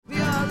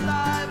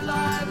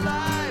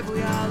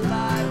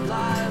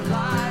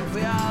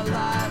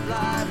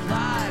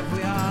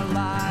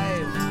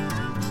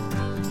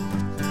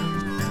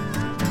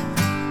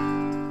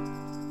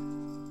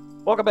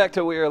Welcome back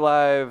to We Are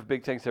Live.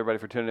 Big thanks to everybody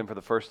for tuning in for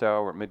the first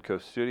hour. We're at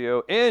Midcoast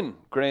Studio in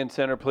Grand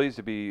Center. Pleased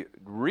to be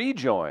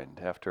rejoined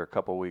after a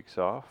couple weeks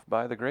off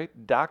by the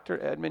great Dr.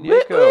 Ed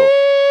Miñeco,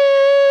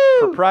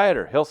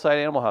 proprietor, Hillside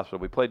Animal Hospital.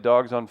 We play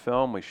dogs on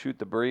film. We shoot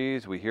the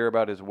breeze. We hear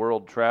about his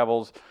world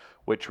travels,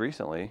 which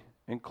recently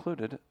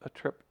included a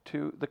trip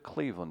to the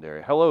Cleveland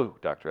area. Hello,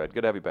 Dr. Ed.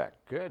 Good to have you back.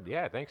 Good,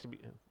 yeah. Thanks.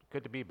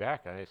 Good to be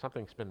back.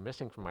 Something's been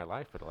missing from my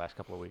life for the last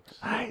couple of weeks.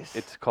 Nice.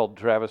 It's called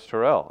Travis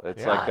Terrell.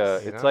 It's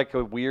like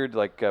a weird,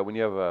 when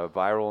you have a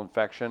viral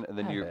infection and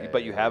then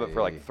but you have it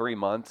for like 3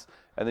 months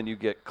and then you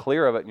get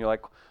clear of it and you're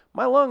like,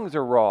 my lungs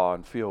are raw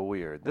and feel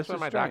weird. That's what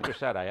my doctor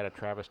said. I had a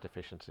Travis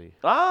deficiency.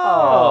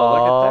 Oh,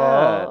 look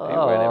at that. He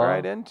went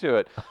right into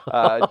it.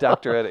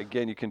 Dr. Ed,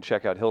 again, you can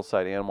check out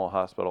Hillside Animal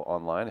Hospital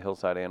online,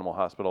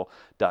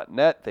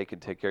 hillsideanimalhospital.net. They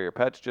can take care of your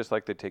pets just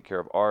like they take care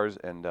of ours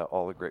and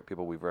all the great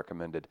people we've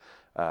recommended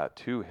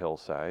to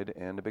Hillside.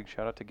 And a big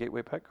shout out to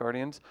Gateway Pet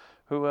Guardians,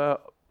 who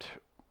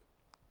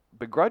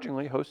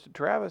begrudgingly hosted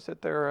Travis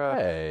at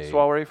their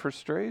soiree for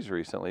strays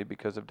recently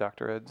because of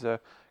Dr. Ed's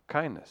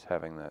kindness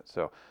having that.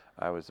 So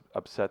I was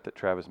upset that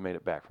Travis made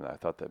it back from that. I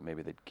thought that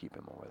maybe they'd keep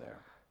him over there.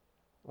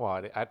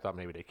 Well, I thought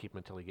maybe they'd keep him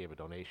until he gave a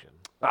donation.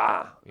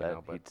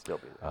 He'd still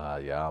be there.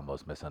 Yeah, I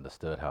almost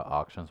misunderstood how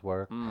auctions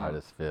work. I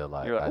just feel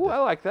like You're like, I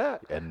like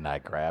that. And I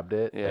grabbed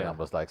it, and Yeah. I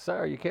was like,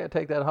 "Sir, you can't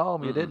take that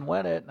home. You didn't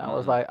win it." And I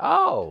was like,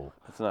 "Oh,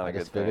 That's not I a good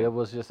just figured thing. it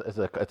was just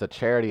it's a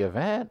charity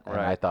event, and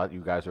Right. I thought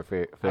you guys were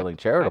feeling I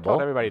charitable."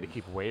 told everybody to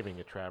keep waving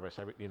at Travis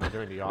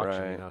during the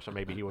auction, Right. so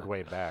maybe he would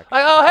wave back.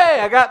 Like, oh,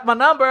 hey, I got my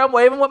number. I'm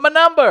waving with my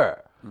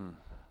number.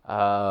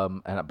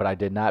 But I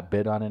did not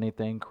bid on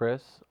anything,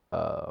 Chris.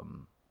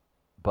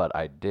 But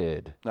I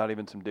did. Not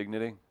even some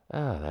dignity?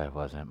 There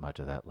wasn't much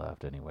of that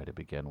left anyway to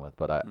begin with.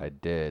 But I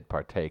did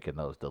partake in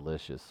those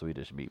delicious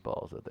Swedish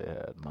meatballs that they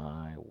had.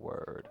 My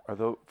word. Are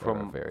those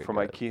from very good.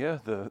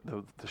 IKEA,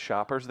 the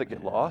shoppers that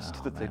get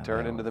lost that they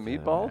turn into the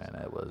meatballs? And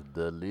it was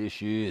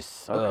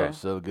delicious. Okay. Oh,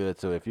 so good.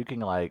 So if you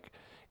can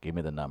give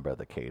me the number of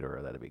the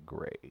caterer, that'd be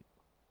great.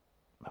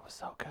 That was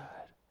so good.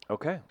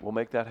 Okay, we'll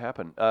make that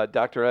happen.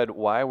 Dr. Ed,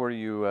 why were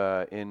you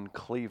in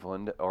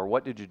Cleveland, or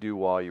what did you do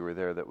while you were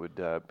there that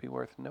would be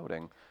worth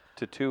noting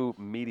to two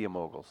media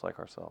moguls like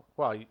ourselves?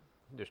 Well,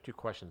 there's two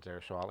questions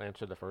there, so I'll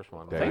answer the first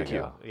one. There Thank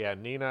you. go. Yeah,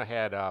 Nina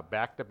had a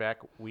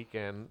back-to-back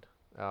weekend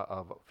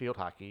of field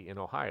hockey in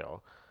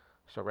Ohio.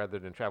 So rather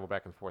than travel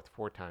back and forth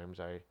 4 times,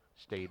 I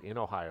stayed in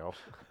Ohio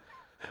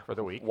for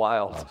the week.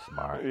 Wild. Oh,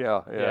 smart.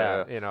 Yeah.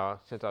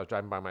 Since I was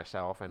driving by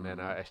myself, and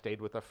then I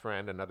stayed with a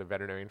friend, another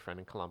veterinarian friend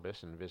in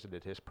Columbus, and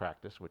visited his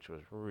practice, which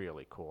was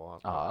really cool.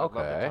 I'd love to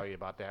okay. tell you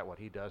about that, what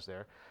he does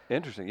there.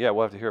 Interesting. Yeah,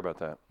 we'll have to hear about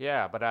that.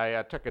 Yeah, but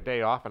I took a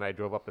day off, and I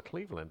drove up to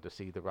Cleveland to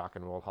see the Rock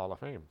and Roll Hall of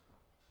Fame.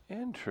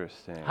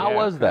 Interesting. How Yeah,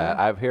 was that?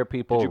 I've heard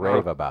people Did you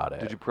rave about it.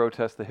 Did you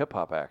protest the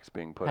hip-hop acts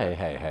being put in?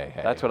 Hey.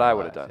 That's what I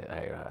would have done,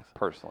 Hey,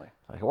 personally.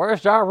 like,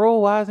 where's Ja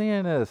Rule? Why is he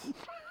in this?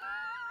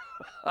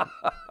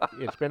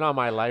 It's been on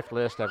my life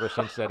list ever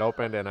since that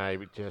opened, and I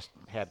just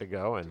had to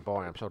go, and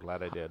boy, I'm so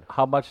glad I did.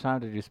 How much time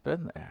did you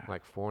spend there?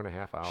 Like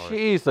 4.5 hours.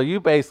 Jeez, so you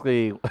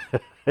basically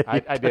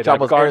I did.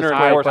 Almost Gardner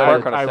and Forest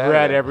Park on a I read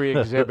Saturday. every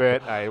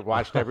exhibit. I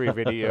watched every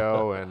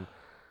video, and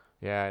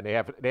and they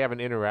have an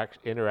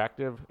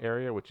interactive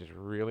area, which is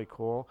really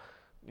cool.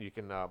 You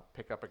can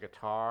pick up a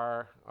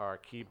guitar, or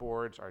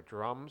keyboards, or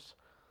drums,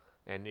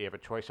 and you have a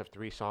choice of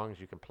 3 songs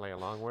you can play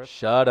along with.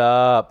 Shut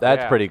up.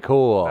 That's Yeah. pretty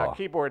cool.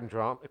 Keyboard and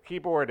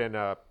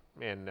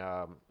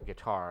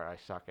guitar I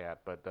suck at,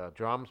 but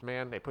drums,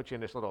 man, they put you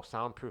in this little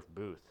soundproof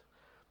booth.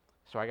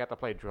 So I got to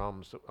play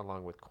drums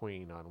along with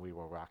Queen on "We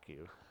Will Rock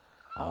You."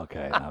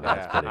 Okay, now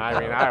that's pretty I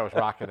mean, dope. I was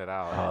rocking it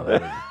out. Oh,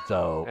 that is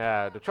dope.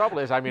 Yeah, the trouble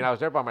is, I was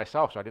there by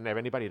myself, so I didn't have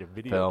anybody to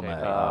videotape Film me. it.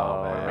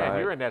 Oh, man. Man,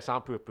 you're in that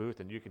soundproof booth,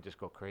 and you can just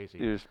go crazy.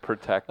 You just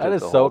protected That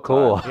is the so whole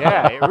cool. time.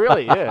 Yeah, it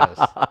really is.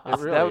 It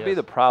really That would be is.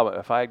 the problem.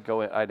 If I'd go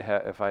in,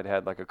 if I'd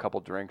had like a couple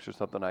drinks or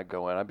something, I'd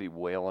go in. I'd be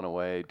wailing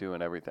away,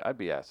 doing everything. I'd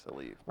be asked to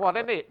leave. Well,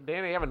 then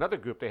they have another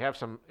group. They have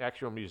some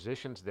actual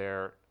musicians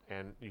there,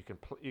 and you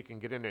can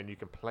get in there and you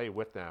can play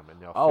with them,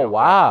 and they'll Oh, film,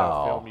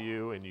 wow. they'll film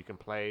you, and you can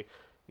play,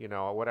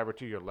 whatever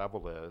to your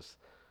level is.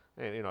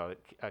 And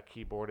a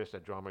keyboardist, a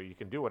drummer, you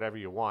can do whatever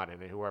you want,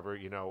 and whoever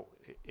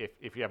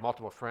if you have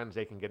multiple friends,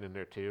 they can get in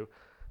there too.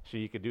 So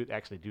you could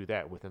actually do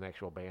that with an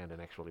actual band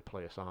and actually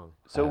play a song.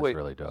 So That's wait,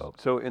 really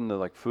dope. So in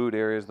the food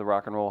areas, the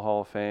Rock and Roll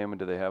Hall of Fame,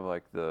 do they have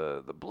like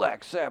the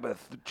Black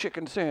Sabbath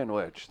chicken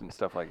sandwich and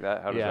stuff like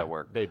that? How does that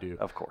work? They do.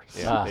 Of course.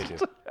 Yeah, they do.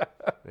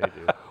 They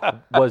do.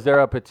 Was there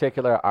a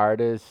particular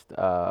artist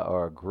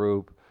or a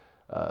group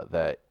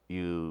that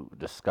you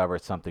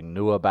discovered something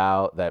new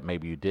about that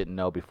maybe you didn't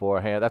know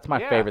beforehand? That's my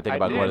Yeah, favorite thing I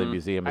about going to did. the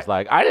museum. Is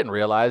I didn't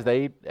realize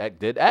they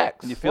did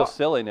X. And you feel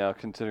silly now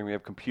considering we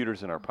have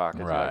computers in our pockets.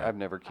 You're like, Right. I've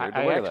never cared to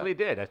I wear actually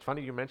did. It's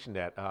funny you mentioned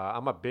that.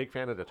 I'm a big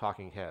fan of the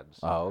Talking Heads.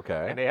 Oh,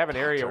 okay. And they have an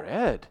area. Dr.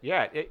 Ed.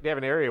 Yeah, they have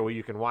an area where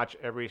you can watch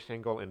every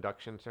single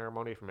induction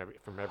ceremony from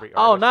every.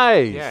 Oh, artist.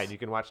 nice. Yeah, and you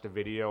can watch the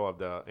video of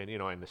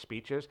and the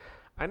speeches.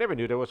 I never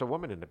knew there was a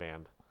woman in the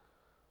band.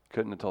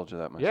 Couldn't have told you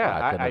that myself. Yeah,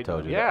 I couldn't have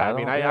told you Yeah, that. I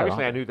mean, I don't-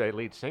 obviously yeah. I knew the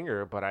lead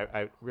singer, but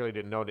I really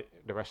didn't know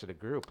the rest of the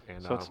group.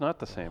 And So it's not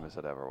the same as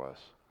it ever was.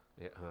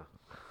 Yeah.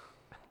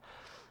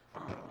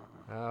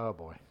 Oh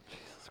boy.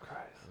 Jesus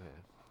Christ.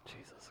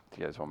 Jesus. Do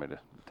you guys want me to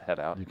head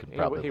out? You can He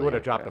probably. would have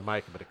leave. dropped the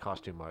mic, but it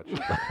cost too much.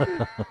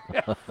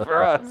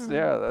 For us,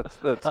 yeah,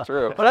 that's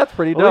true. Well, that's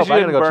pretty At least dope. you I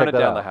gotta didn't go burn check it that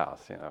down out. the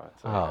house, you know.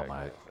 It's Oh, okay.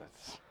 my.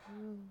 It's-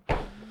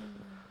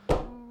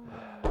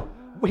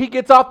 He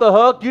gets off the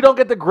hook. You don't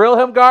get to grill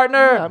him,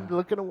 Gardner. I'm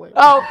looking away.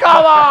 Oh,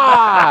 come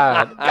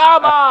on!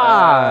 Come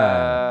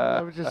on!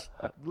 I was just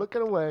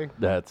looking away.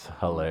 That's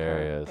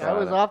hilarious. I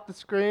was off the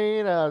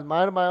screen. I was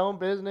minding my own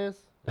business.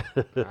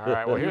 All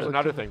right. Well, here's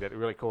another thing that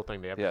really cool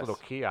thing. They have Yes. this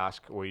little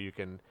kiosk where you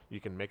can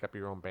make up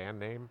your own band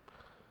name,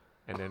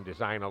 and then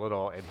design a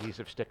little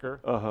adhesive sticker.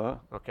 Uh-huh.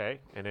 Okay,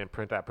 and then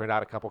print out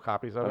a couple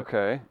copies of it.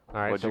 Okay.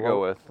 All right. What'd so you go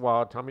what- with?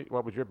 Well, tell me,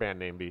 what would your band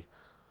name be?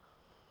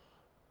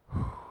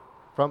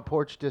 Front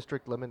Porch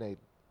District Lemonade.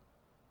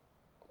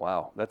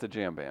 Wow, that's a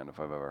jam band if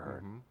I've ever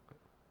heard.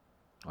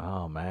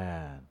 Oh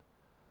man.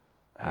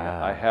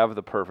 I have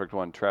the perfect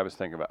one. Travis,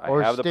 think about it.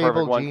 Or I have the Stable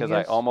perfect one because I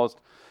Genius. almost...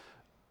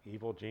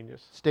 Evil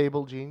Genius.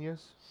 Stable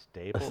Genius.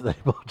 Stable.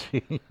 Stable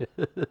genius.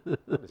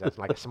 Is that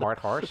like a smart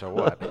horse or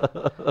what?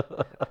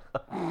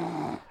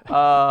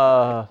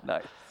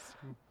 Nice.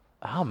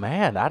 Oh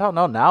man, I don't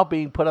know. Now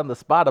being put on the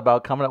spot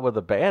about coming up with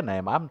a band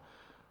name,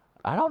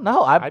 I don't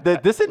know.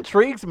 This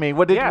intrigues me.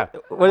 What did? Yeah.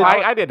 What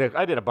did-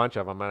 I did a bunch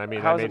of them, and I mean,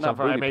 How's I it made some not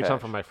for Booty some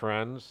Patch? for my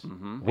friends.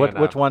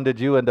 which one did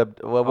you end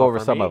up? What were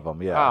for some me? of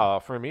them? Yeah. Oh,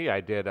 for me,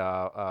 I did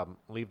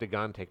Leave the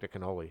Gun, Take the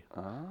Cannoli.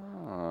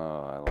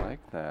 Oh, I like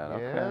that.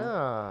 Okay.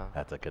 Yeah.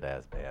 That's a good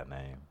ass band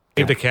name.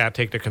 Leave the cat,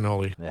 take the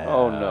cannoli. Yeah.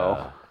 Oh,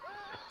 no.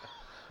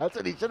 That's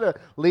what he should have.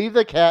 Leave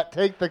the cat,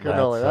 take the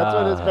cannoli. That's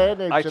what his band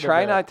name I should have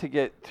try been. not to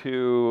get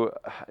too,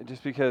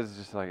 just because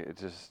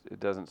it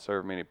doesn't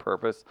serve me any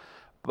purpose.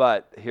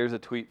 But here's a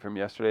tweet from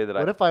yesterday that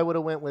What if I would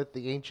have went with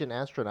the ancient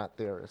astronaut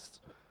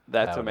theorists?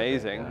 that's That would've been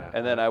amazing. good.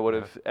 And then I would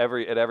have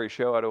at every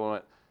show I'd have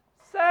went,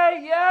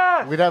 say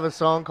yes. We'd have a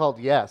song called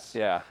Yes.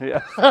 Yeah,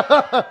 yeah.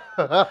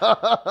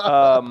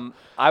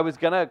 I was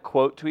gonna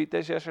quote tweet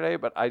this yesterday,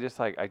 but I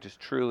just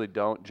truly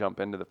don't jump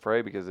into the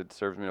fray because it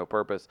serves me no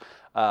purpose.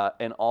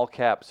 In all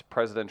caps,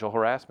 presidential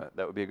harassment.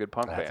 That would be a good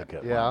punk That's a band.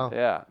 good Yeah. one.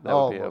 Yeah, that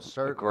Oh, would be most a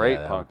certainly. great Yeah,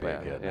 that punk would be a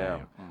band. good Yeah.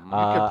 name.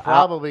 Mhm. You could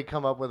probably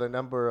come up with a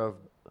number of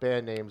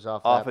band names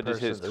off Off that of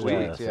just his person's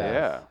tweets. tweets.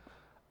 Yeah.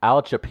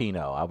 Al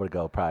Chapino. I would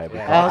go probably be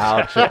called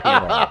Al Chapino.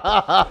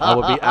 I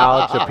would be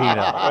Al Chapino.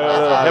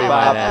 That'd be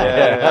my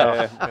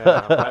Hip-hop. name.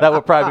 Yeah. That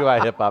would probably be my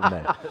hip hop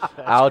name.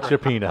 Al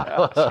Chapino.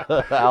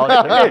 Al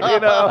Chapino. You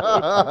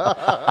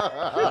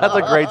know. That's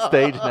a great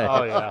stage name.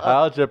 Oh, yeah.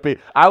 Al Chapino.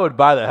 I would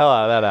buy the hell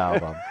out of that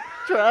album.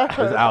 This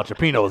Al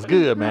Chapino is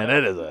good, man.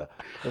 It is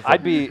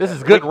this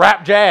is good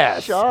rap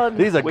jazz. Sean.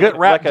 These are With good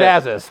rap like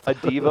jazzists. A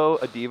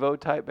Devo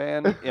type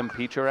band.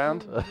 Impeach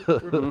around.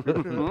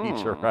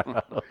 Peach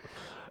around.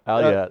 Oh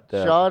yeah.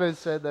 Sean has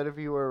said that if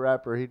he were a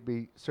rapper, he'd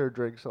be Sir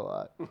Drinks a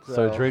Lot.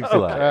 So drinks a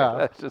lot. Yeah.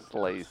 That's just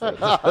lazy.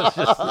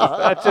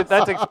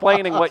 that's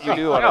explaining what you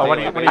do on No, a when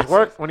daily he's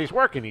basis. when he's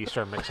working, he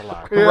sure makes a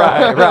lot.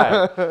 Right,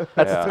 right.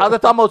 Yeah.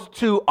 That's almost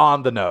too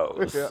on the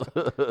nose.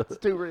 It's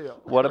too real.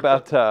 What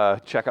about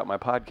check out my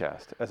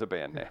podcast as a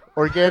band name?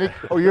 Organic,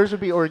 or yours would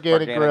be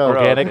Organic Organic Growth.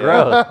 Growth. Organic Yeah.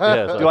 growth.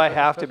 Yes. Do I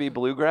have to be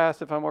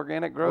bluegrass if I'm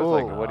organic growth?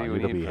 Like, Oh. what do you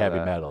It'll need be for heavy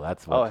that? metal.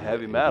 That's what. Oh, you-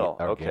 heavy you need metal.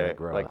 organic Okay,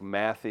 growth. like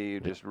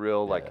mathy, just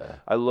real. Like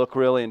I look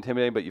really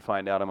intimidating, but you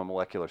find out I'm a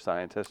molecular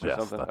scientist or Yes,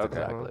 something. that's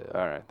Okay, exactly it.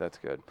 all right, that's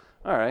good.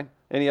 All right,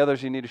 any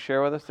others you need to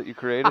share with us that you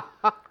created?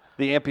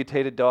 The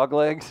amputated dog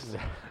legs.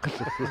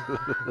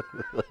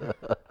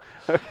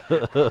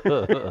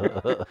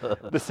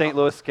 The St.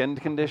 Louis skin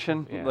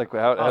condition. Yeah. Like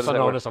how does Also that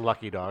known work? as the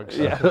lucky dogs.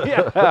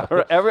 Yeah.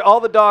 All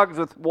the dogs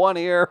with one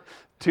ear,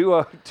 two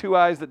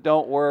eyes that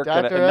don't work,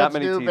 and Dr. not Ed's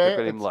many new teeth. band- Are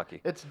pretty it's,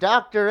 lucky. It's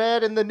Dr.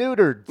 Ed and the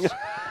Neutered.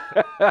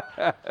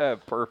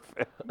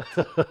 Perfect.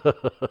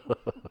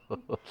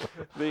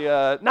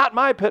 The not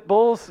my pit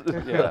bulls.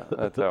 Yeah,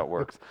 that's how it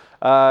works.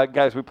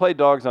 Guys, we play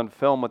Dogs on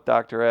Film with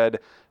Dr. Ed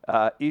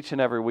each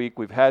and every week.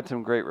 We've had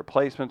some great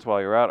replacements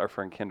while you're out. Our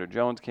friend Kendra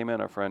Jones came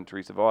in. Our friend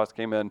Teresa Voss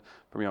came in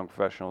from Young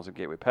Professionals at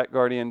Gateway Pet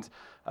Guardians.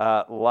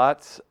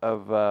 Lots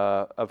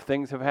of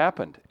things have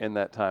happened in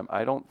that time.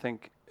 I don't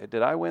think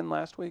did I win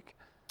last week?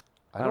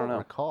 I don't know.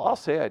 recall. I'll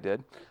say I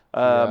did.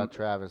 Yeah,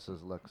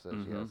 Travis's look says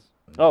yes.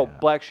 Oh,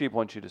 Black Sheep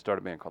wants you to start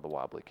a band called the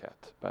Wobbly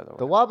Cats, by the way.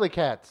 The Wobbly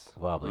Cats.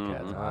 Wobbly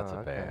Cats. Oh, that's Oh, a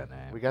okay. bad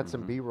name. We got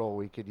some B-roll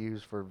we could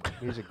use for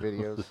music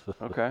videos.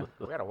 Okay.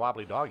 We had a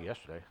wobbly dog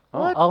yesterday.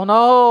 What? Oh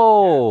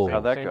no!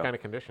 How'd that Same go? kind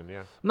of condition,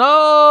 yeah.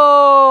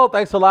 No!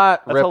 Thanks a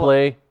lot, That's a lo-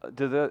 Ripley.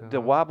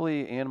 Do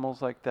wobbly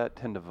animals like that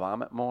tend to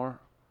vomit more?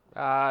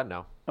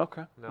 No.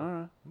 Okay. No.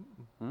 All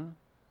right.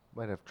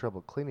 Might have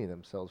trouble cleaning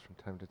themselves from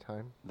time to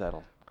time.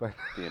 That'll But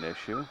be an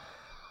issue.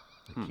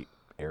 Keep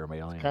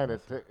airmailing. kind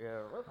of,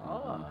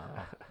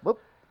 whoop,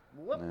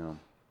 whoop.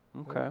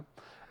 Yeah.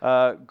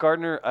 Okay.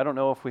 Gardner, I don't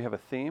know if we have a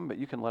theme, but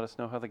you can let us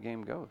know how the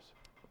game goes.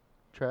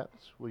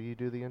 Travis, will you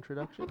do the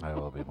introduction? I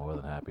will be more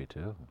than happy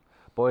to.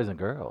 Boys and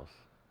girls,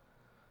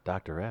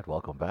 Dr. Ed,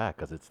 welcome back,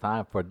 because it's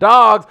time for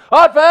Dogs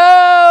on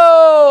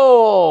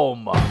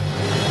Film!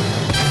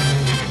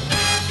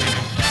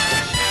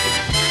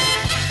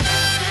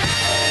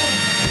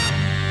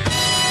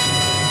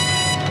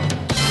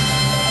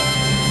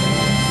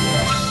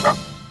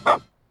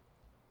 Did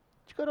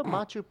you go to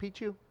Machu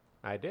Picchu?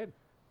 I did.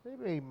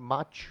 Maybe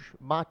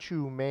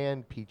Machu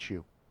Man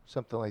Picchu.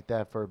 Something like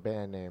that for a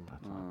band name.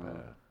 That's not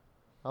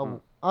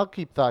bad. I'll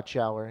keep thought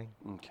showering.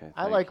 Okay.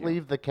 I thank like you.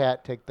 leave the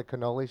cat, take the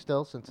cannoli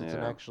still, since it's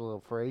an Yeah. actual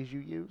phrase you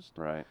used.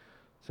 Right.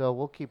 So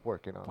we'll keep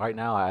working on it. Right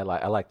now, I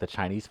like the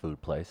Chinese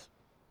food place.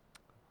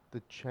 The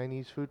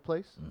Chinese food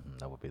place?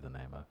 That would be the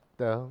name of.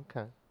 Oh,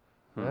 okay.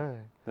 All right.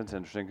 That's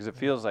interesting because it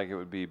feels like it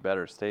would be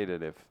better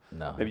stated if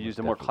No, maybe it used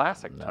a would more definitely-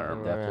 classic no,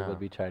 term. it definitely Yeah. would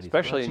be Chinese.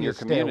 Especially food. in your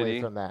Stay away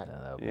community. from that.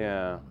 That would be-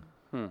 Yeah.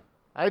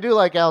 I do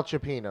like Al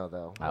Chipino,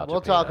 though. Al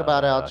We'll talk Chipino,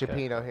 about Al okay.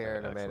 Chipino here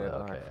in a Excellent, minute.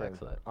 okay,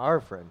 excellent. Our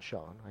friend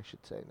Sean, I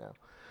should say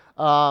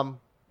now.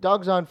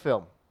 Dogs on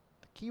Film.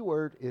 The key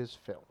word is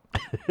film.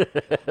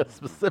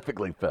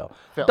 Specifically, Phil.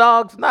 Phil.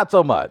 Dogs, not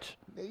so much.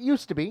 It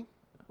used to be.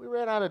 We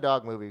ran out of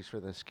dog movies for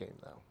this game,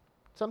 though.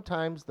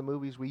 Sometimes the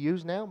movies we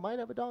use now might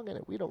have a dog in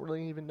it. We don't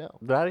really even know.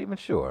 Not even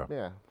sure.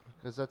 Yeah,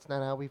 because that's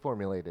not how we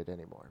formulate it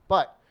anymore.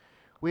 But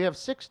we have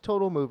 6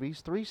 total movies,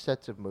 3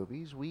 sets of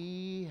movies.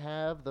 We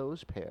have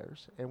those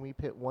pairs, and we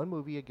pit one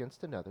movie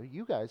against another.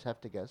 You guys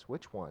have to guess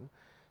which one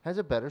has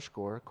a better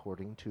score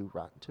according to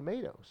Rotten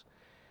Tomatoes.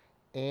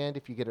 And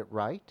if you get it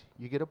right,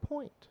 you get a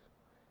point.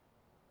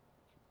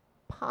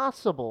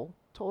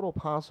 Total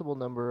possible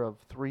number of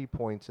 3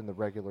 points in the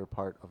regular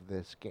part of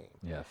this game.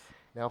 Yes.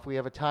 Now, if we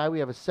have a tie, we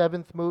have a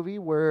 7th movie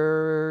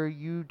where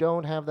you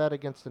don't have that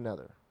against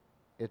another.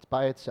 It's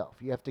by itself.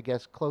 You have to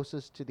guess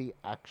closest to the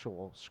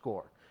actual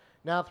score.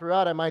 Now,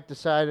 throughout, I might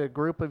decide a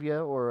group of you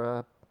or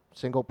a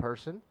single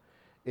person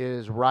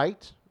is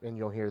right, and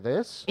you'll hear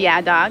this.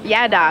 Yeah, dog.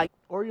 Yeah, dog.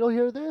 Or you'll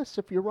hear this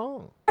if you're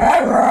wrong.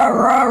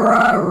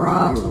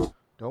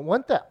 Don't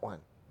want that one.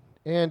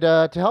 And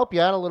to help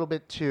you out a little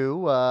bit,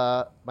 too,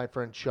 my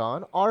friend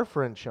Sean, our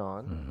friend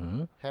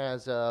Sean,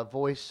 has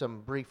voiced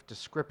some brief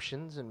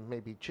descriptions and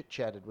maybe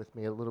chit-chatted with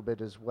me a little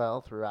bit as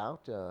well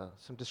throughout.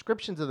 Some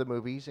descriptions of the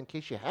movies, in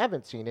case you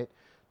haven't seen it,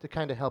 to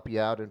kind of help you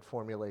out in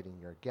formulating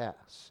your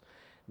guess.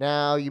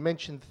 Now, you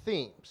mentioned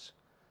themes.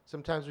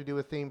 Sometimes we do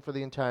a theme for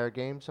the entire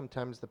game.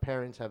 Sometimes the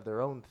pairings have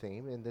their own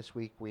theme. And this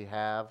week we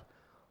have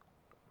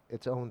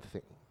its own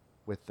theme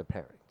with the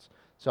pairings.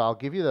 So I'll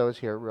give you those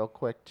here real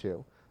quick,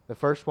 too. The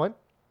first one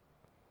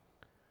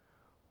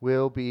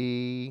will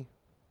be,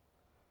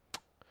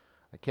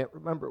 I can't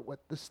remember what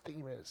this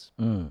theme is.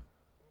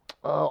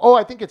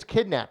 I think it's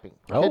kidnapping.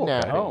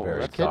 Kidnapping. Okay. Very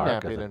There's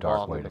dark. kidnapping It's a dark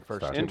involved way in the to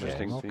first start two the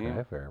Interesting game. theme.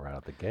 Okay, very right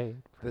out the gate.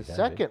 The Pretty heavy.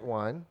 second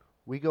one,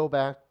 we go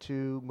back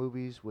to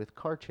movies with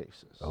car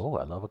chases. Oh,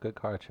 I love a good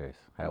car chase.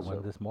 Had one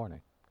So- this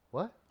morning.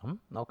 What?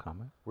 No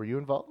comment. Were you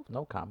involved?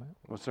 No comment.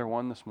 Was there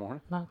one this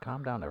morning? No,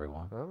 calm down,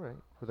 everyone. All right.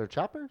 Were there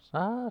choppers?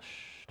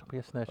 Shh. Don't be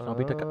a snitch. Don't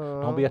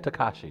be a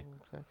Takashi.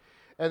 Okay.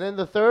 And then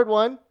the third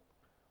one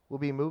will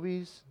be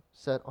movies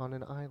set on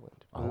an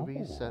island.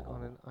 Movies set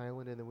on an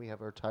island, and then we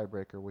have our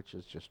tiebreaker, which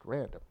is just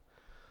random.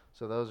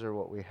 So those are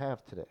what we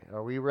have today.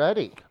 Are we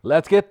ready?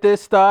 Let's get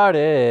this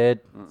started.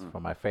 It's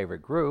from my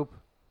favorite group,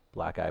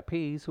 Black Eyed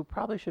Peas, who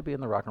probably should be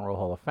in the Rock and Roll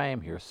Hall of Fame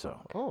here soon.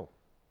 Oh,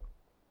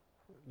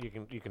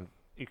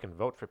 You can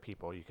vote for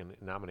people. You can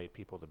nominate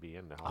people to be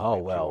in the Hall of Oh, Fame,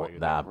 too, well, while you're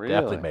nah, I'm there.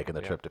 definitely Really? making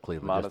the Yeah. trip to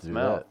Cleveland Modest just to do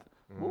mouth.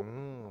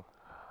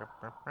 that.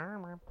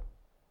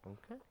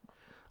 okay.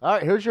 All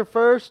right, here's your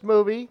first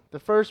movie. The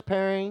first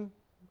pairing,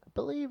 I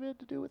believe it had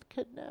to do with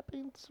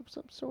kidnapping of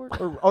some sort.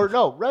 or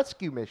no,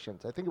 rescue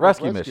missions. I think it was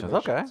Rescue missions.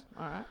 Okay.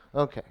 All right.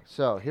 Okay,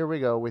 so here we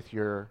go with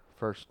your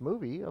first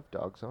movie of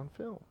Dogs on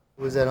Film.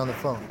 Who was that on the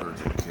phone?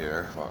 Urgent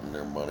care, wanting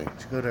their money. Did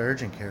you go to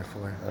urgent care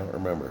for? I don't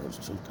remember. It was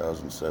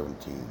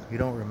 2017. You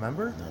don't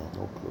remember?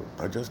 No clue.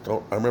 I just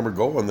don't. I remember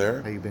going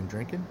there. Have you been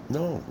drinking?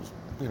 No, it was,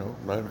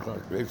 9 o'clock.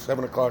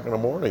 7 o'clock in the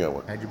morning I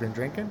went. Had you been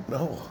drinking?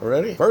 No.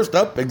 Already? First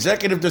up,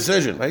 Executive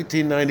Decision,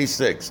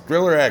 1996.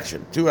 Thriller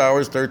action, 2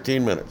 hours,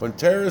 13 minutes. When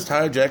terrorists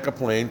hijack a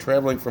plane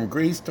traveling from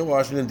Greece to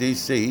Washington,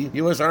 D.C.,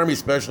 U.S. Army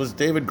Specialist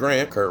David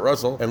Grant, Kurt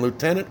Russell, and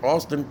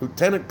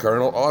Lieutenant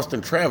Colonel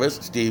Austin Travis,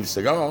 Steven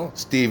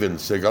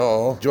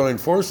Seagal, joined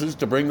forces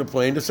to bring the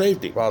plane to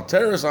safety. While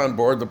terrorists on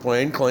board the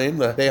plane claim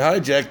that they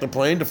hijacked the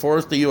plane to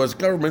force the U.S.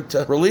 government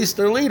to release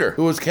their leader,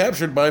 who was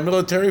captured by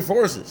military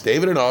forces.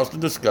 David and Austin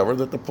discover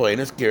that the plane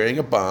is carrying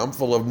a bomb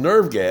full of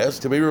nerve gas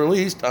to be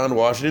released on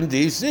Washington,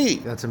 D.C.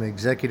 Got some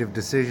executive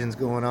decisions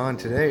going on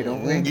today,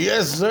 don't we?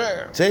 Yes,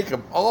 sir. Take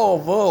them all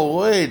the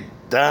way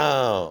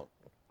down. All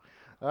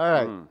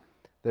right,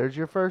 there's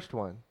your first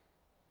one.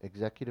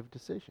 Executive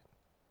Decision.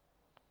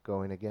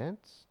 Going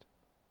against...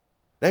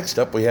 Next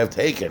up, we have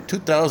Taken,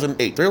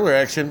 2008. Thriller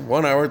action,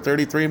 1 hour,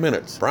 33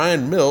 minutes.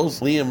 Brian Mills,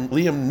 Liam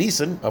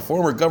Neeson, a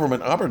former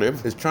government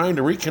operative, is trying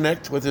to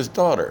reconnect with his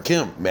daughter,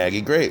 Kim, Maggie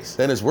Grace.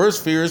 Then his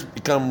worst fears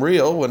become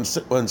real when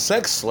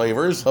sex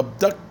slavers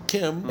abduct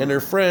Kim and her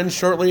friends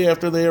shortly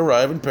after they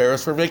arrive in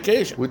Paris for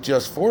vacation. With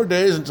just 4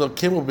 days until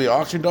Kim will be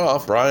auctioned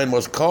off, Brian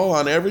must call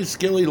on every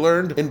skill he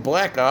learned in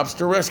Black Ops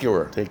to rescue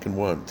her. Taken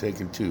 1,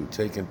 Taken 2,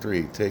 Taken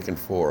 3, Taken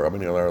 4. How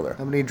many are there?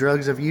 How many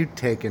drugs have you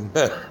taken?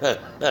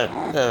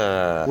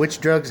 Which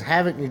drugs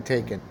haven't you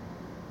taken?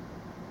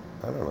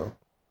 I don't know.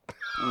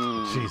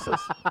 Jesus.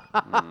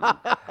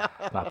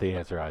 Not the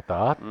answer I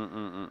thought. All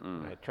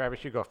right,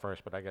 Travis, you go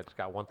first, but I just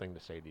got one thing to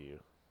say to you.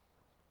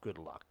 Good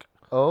luck.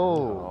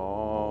 Oh.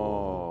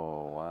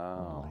 Oh,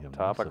 wow. Liam Neeson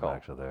Topical.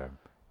 actually there.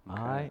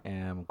 I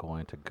am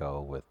going to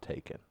go with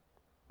Taken.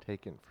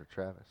 Taken for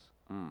Travis.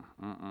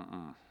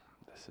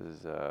 This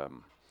is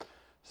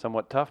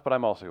somewhat tough, but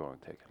I'm also going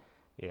with Taken.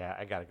 Yeah,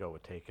 I got to go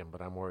with Taken,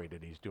 but I'm worried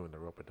that he's doing the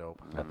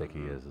rope-a-dope. I think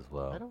he is as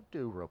well. I don't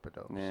do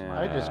rope-a-dopes. Yeah.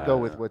 I just go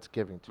with what's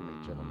given to me,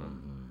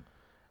 gentlemen.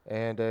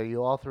 And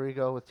you all three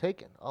go with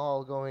Taken.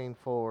 All going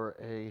for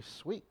a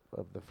sweep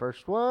of the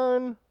first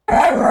one.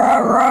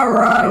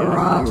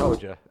 I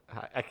told you,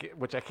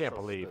 which I can't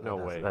believe. No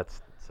way.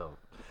 That's so.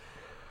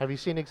 Have you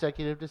seen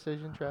Executive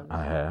Decision, Travis?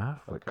 I have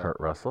with Kurt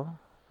Russell,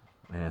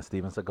 and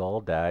Steven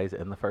Seagal dies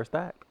in the first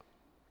act.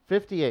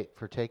 58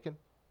 for Taken.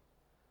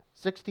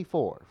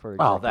 64 for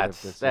Oh,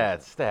 Executive Decision.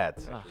 that's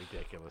That's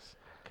ridiculous.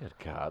 good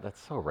God, that's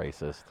so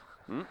racist.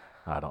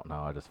 I don't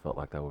know. I just felt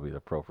like that would be the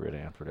appropriate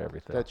answer to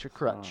everything. That's your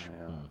crutch.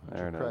 Yeah,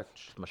 there it is.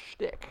 Crutch. It's my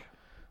shtick.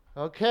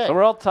 Okay. So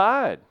we're all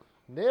tied.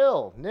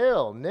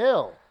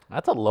 0-0.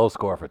 That's a low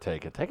score for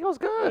Taken. Taken was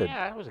good.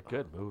 Yeah, it was a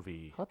good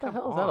movie. What the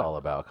hell is that all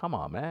about? Come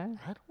on, man.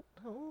 I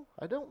don't know.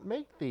 I don't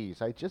make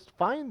these. I just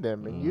find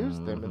them and use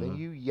them, and then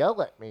you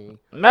yell at me.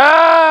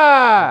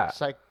 Nah!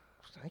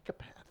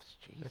 Psychopaths.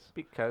 Jeez. It's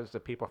because the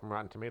people from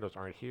Rotten Tomatoes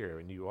aren't here,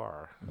 and you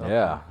are.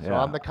 Yeah, So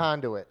yeah. I'm the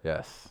conduit.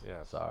 Yes.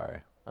 Yes. Sorry.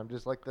 I'm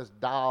just like this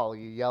doll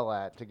you yell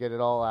at to get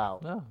it all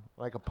out. No.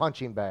 Like a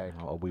punching bag.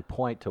 Well, we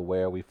point to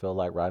where we feel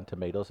like Rotten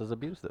Tomatoes has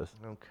abused us.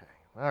 Okay.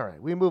 All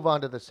right. We move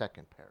on to the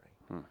second pairing.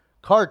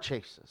 Car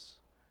chases.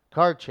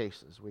 Car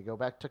chases. We go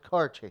back to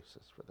car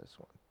chases for this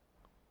one.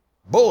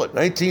 Bullet,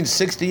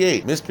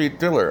 1968, mystery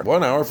thriller,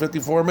 1 hour,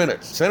 54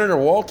 minutes. Senator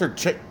Walter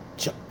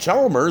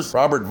Chalmers,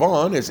 Robert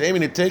Vaughn, is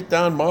aiming to take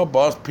down mob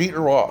boss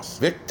Peter Ross,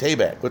 Vic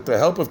Tayback, with the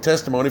help of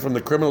testimony from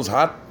the criminal's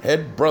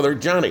hothead brother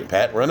Johnny,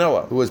 Pat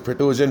Ranella, who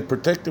was in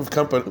protective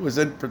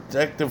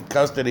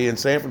custody in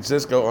San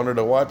Francisco under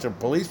the watch of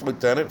police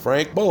lieutenant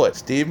Frank Bullitt,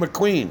 Steve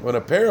McQueen. When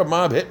a pair of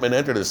mob hitmen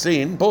enter the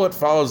scene, Bullitt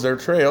follows their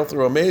trail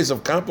through a maze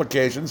of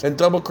complications and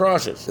double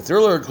crosses. The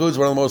thriller includes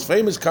one of the most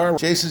famous car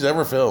chases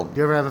ever filmed. Do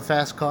you ever have a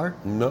fast car?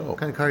 No. What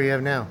kind of car do you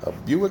have now? A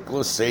Buick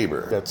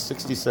LeSabre. Got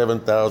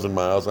 67,000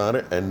 miles on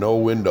it and no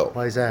window.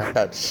 Why is that?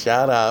 Got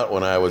shot out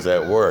when I was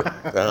at work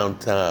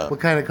downtown. What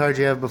kind of car did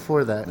you have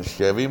before that? A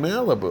Chevy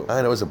Malibu.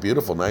 And it was a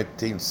beautiful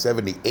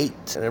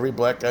 1978, and every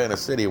black guy in the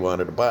city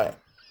wanted to buy it.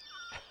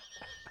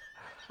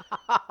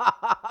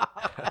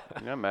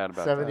 I'm not mad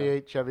about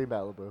 78 Chevy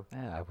Malibu.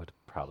 Yeah, I would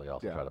probably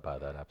also Yeah. try to buy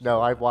that. Absolutely. No,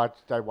 I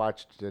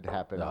watched it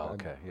happen. Oh,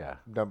 okay, yeah.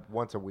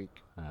 Once a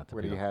week It's a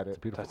when he beautiful- had It's a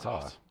it. beautiful That's car.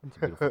 awesome. It's a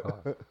beautiful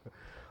car.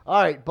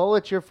 All right,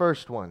 Bullet, your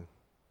first one.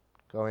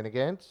 Going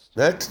against?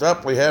 Next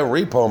up, we have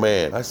Repo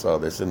Man. I saw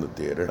this in the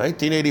theater.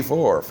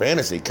 1984,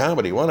 fantasy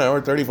comedy, 1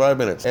 hour, 35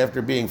 minutes.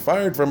 After being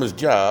fired from his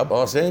job,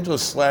 Los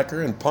Angeles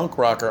slacker and punk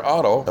rocker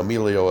Otto,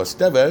 Emilio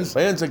Estevez,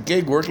 lands a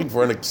gig working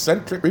for an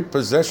eccentric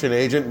repossession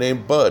agent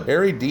named Bud,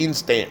 Harry Dean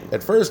Stanton.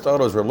 At first,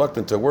 Otto's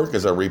reluctant to work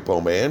as a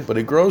repo man, but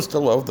he grows to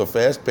love the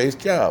fast-paced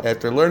job.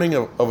 After learning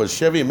of a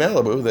Chevy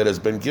Malibu that has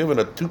been given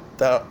a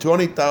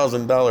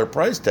 $20,000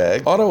 price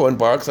tag, Otto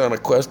embarks on a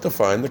quest to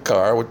find the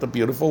car with the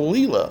beautiful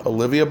Leela,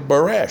 Olivia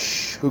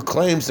Baresh, who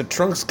claims the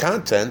trunk's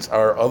contents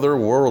are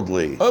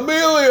otherworldly.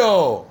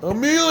 Emilio!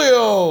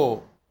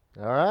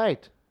 All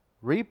right.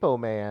 Repo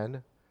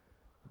Man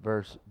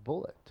versus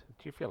Bullet.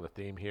 Do you feel the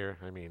theme here?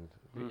 I mean,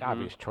 the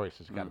obvious choice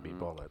has got to be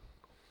Bullet,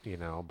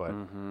 but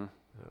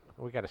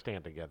we got to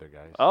stand together,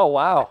 guys. Oh,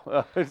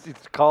 wow.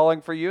 It's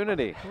calling for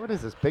unity. What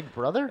is this, Big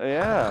Brother?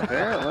 Yeah,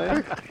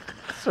 apparently.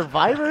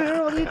 Survivor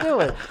here? What are you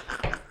doing?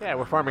 Yeah,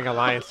 we're forming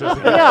alliances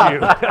against Yeah. you.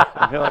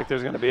 I feel like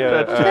there's going to be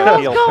a hell's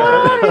heel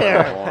going turn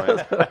on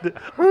at some point.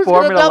 Who's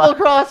going to Formula double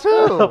cross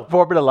who?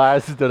 Forming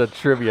alliances to the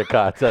trivia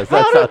contest.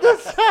 How That's did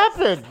this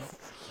happen?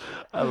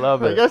 I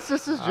love I it. guess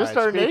this is All just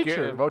right, our speak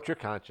nature. vote your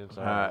conscience.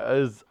 All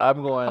right.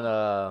 I'm going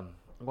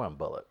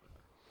Bullet.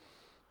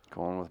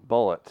 Going with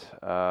Bullet.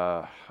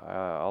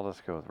 I'll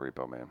just go with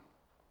Repo Man.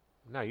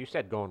 No, you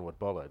said going with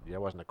Bullet. That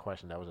wasn't a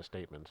question. That was a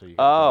statement. So you.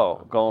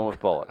 Oh, going with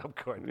Bullet. I'm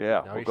good.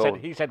 Yeah, No, we'll he go said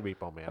with- he said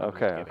Repo Man. I'm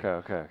just Okay,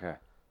 kidding.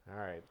 All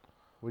right,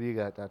 What do you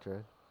got, Dr.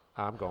 Ed?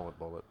 I'm going with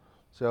Bullet.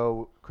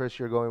 So, Chris,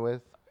 you're going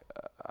with?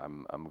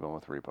 I'm going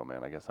with Repo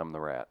Man. I guess I'm the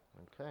rat.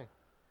 Okay.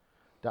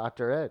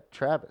 Dr. Ed,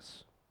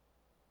 Travis.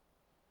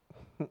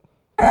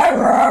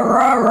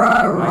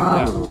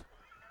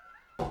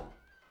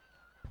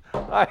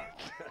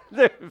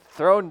 They've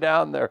thrown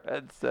down their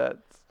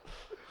headsets.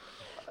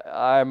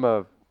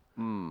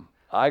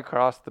 I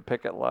crossed the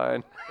picket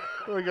line.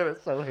 We're going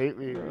to so hate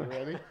me. You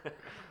ready?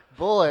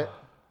 Bullet,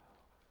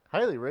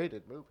 highly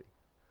rated movie.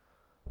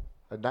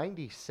 A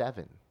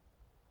 97.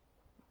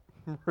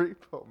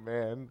 Repo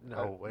Man.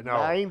 No, a no.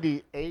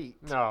 98.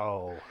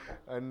 No.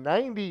 A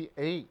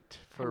 98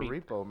 for I mean-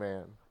 Repo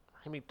Man.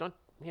 I mean, don't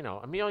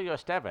Emilio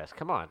Estevez?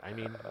 Come on. I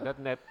mean,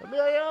 doesn't that?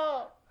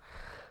 Emilio!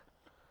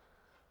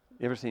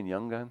 You ever seen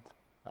Young Guns?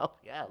 Oh,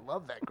 yeah, I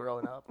love that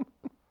growing up.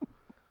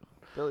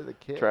 Billy the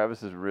Kid.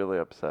 Travis is really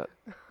upset.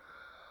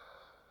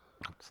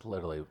 It's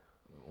literally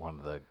one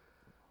of the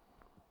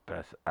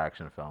best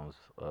action films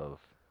of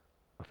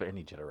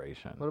any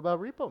generation, What about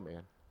Repo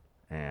Man?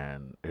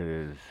 and it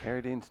is.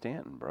 Harry Dean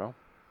Stanton, bro.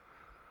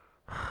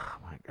 Oh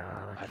my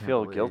God! I can't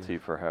feel believe- guilty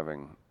for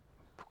having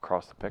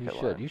crossed the You picket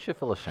should. line. You should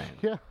feel ashamed.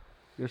 Yeah.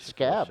 You're Feel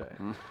Scab.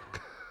 ashamed.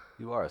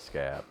 You are a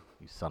scab.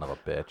 You son of a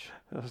bitch.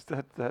 It was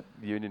that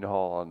Union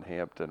Hall on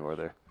Hampton where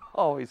they're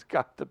always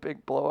got the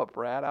big blow up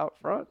rat out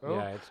front.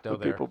 Yeah, it's still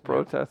With there. people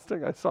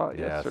protesting. I saw it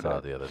Yeah, I yesterday. saw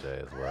it the other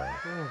day as well.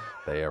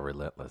 They are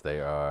relentless.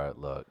 They are.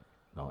 Look,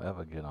 don't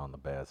ever get on the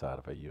bad side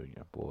of a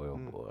union, boy. Oh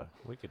boy.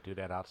 We could do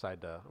that outside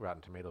the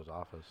Rotten Tomatoes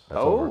office.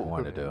 That's what we're Oh.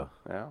 going to do.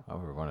 Yeah. That's what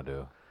we're going to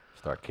do.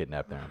 Start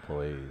kidnapping their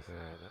employees.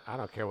 I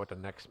don't care what the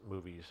next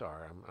movies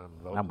are. I'm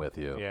voting. I'm with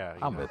you. Yeah,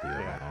 I'm know, with you,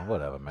 yeah. man.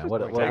 Whatever, man. What,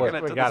 taking what, it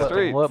what, to the what-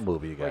 streets. what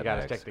movie you got We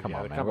gotta next? stick Come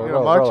on, together. man. Come Roll- on. You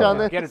gonna roll- march roll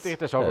on it. this? Get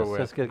this over with.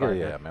 Let's get partner.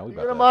 yeah, man. We You're going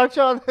to better. march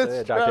on this,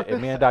 Yeah, Doctor,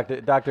 Travis? me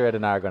and Dr. Ed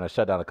and I are going to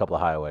shut down a couple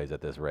of highways at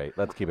this rate.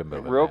 Let's keep it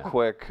moving. Real man.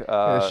 quick.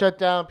 Gonna shut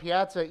down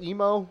Piazza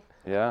Emo.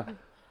 Yeah.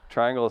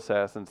 Triangle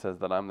Assassin says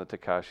that I'm the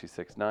Tekashi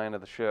 6ix9ine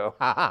of the show.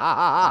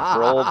 I've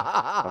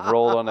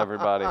rolled on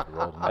everybody.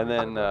 And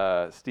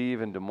then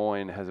Steve in Des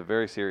Moines has a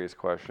very serious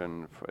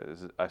question.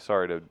 I'm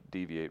sorry to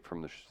deviate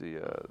from the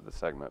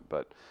segment,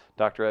 but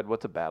Dr. Ed,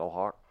 what's a battle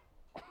hawk?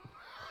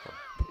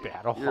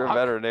 Battle You're a Hawk.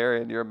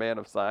 veterinarian. You're a man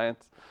of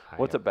science. I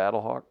What's a am.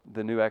 battle hawk?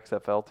 The new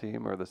XFL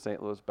team or the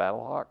St. Louis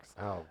Battlehawks?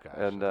 Oh gosh.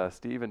 And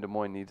Steve in Des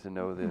Moines needs to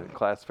know the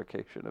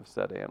classification of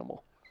said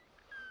animal.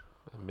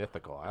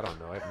 Mythical. I don't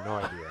know. I have no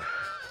idea.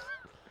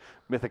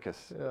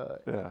 Mythicus.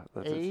 Yeah,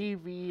 that's it.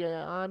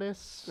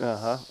 Avianus.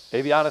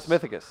 Avianus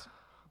mythicus.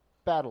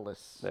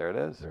 Battleless. There it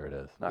is. There it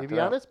is. Knocked it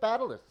out. Avianus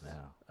Battleless.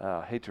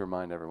 Yeah. Hate to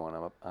remind everyone,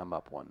 I'm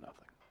up 1-0.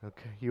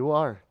 Okay, you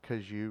are,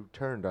 because you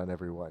turned on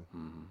everyone.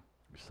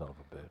 You son of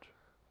a bitch.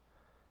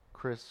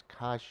 Chris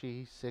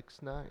Kashi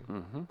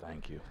 6'9".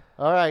 Thank you.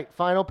 All right,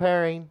 final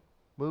pairing.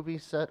 Movie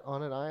set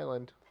on an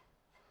island.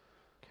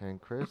 Can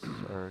Chris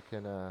or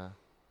can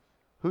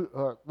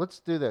who? Let's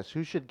do this.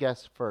 Who should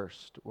guess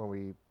first when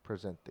we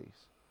present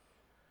these?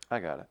 I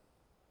got it.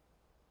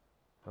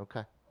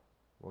 Okay,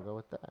 we'll go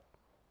with that.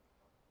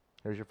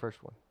 Here's your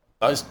first one.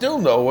 I still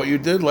know what you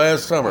did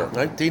last summer.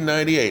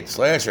 1998,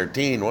 slasher,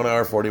 teen, 1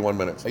 hour, 41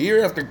 minutes. A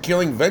year after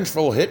killing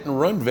vengeful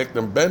hit-and-run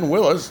victim Ben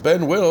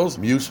Wills,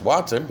 Muse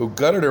Watson, who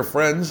gutted her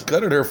friends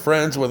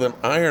with an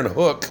iron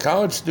hook,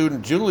 college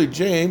student Julie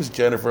James,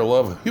 Jennifer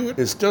Love Hewitt,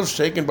 is still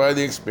shaken by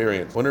the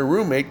experience. When her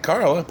roommate,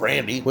 Carla,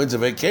 Brandy, wins a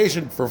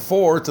vacation for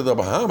 4 to the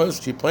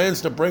Bahamas, she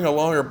plans to bring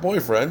along her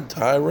boyfriend,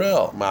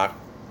 Tyrell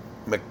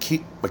Mackay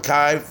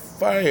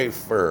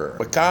Pfeiffer,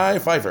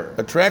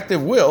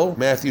 attractive Will,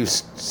 Matthew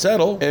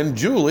Settle, and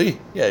Julie.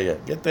 Yeah,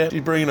 get that?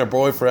 She's bringing her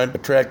boyfriend,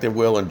 attractive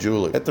Will, and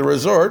Julie. At the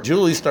resort,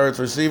 Julie starts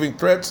receiving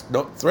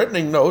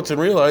threatening notes and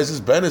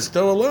realizes Ben is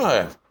still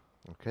alive.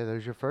 Okay,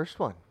 there's your first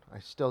one. I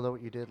still know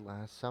what you did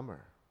last summer.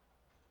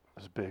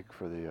 It was big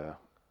for the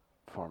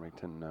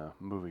Farmington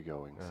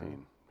movie-going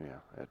scene. Yeah,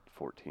 at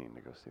 14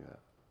 to go see that.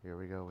 Here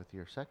we go with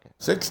your second.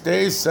 6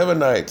 days, 7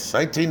 nights,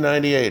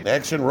 1998,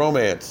 action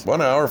romance,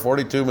 1 hour,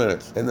 42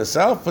 minutes. In the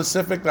South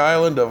Pacific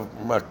island of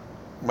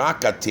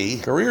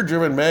Makati,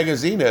 career-driven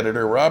magazine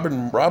editor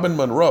Robin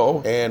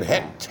Monroe and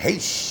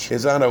Heish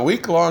is on a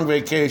week-long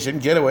vacation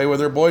getaway with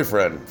her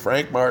boyfriend,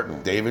 Frank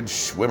Martin, David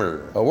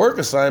Schwimmer. A work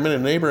assignment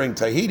in neighboring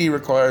Tahiti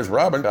requires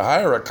Robin to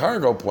hire a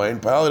cargo plane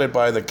piloted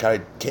by the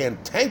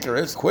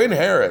cantankerous Quinn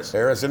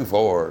Harrison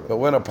Ford. But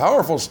when a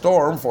powerful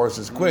storm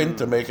forces Quinn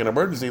to make an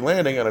emergency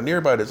landing on a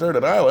nearby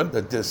deserted island,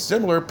 the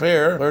dissimilar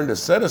pair learn to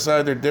set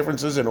aside their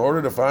differences in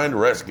order to find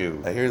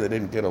rescue. I hear they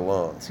didn't get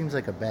along. Seems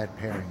like a bad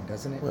pairing,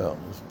 doesn't it? Well,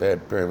 it's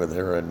bad pairing with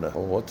her and,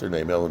 what's her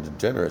name, Ellen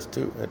DeGeneres,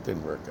 too. That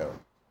didn't work out.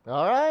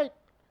 All right.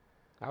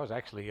 I was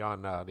actually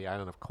on the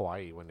island of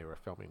Kauai when they were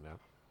filming that.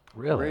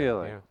 Really?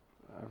 Yeah.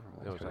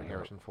 It was a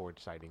Harrison Ford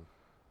sighting.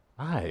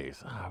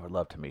 Nice. Oh, I would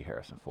love to meet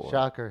Harrison Ford.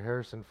 Shocker,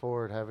 Harrison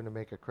Ford having to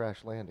make a crash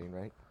landing,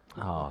 right?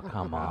 Oh,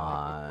 come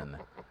on.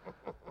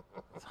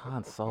 It's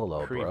Han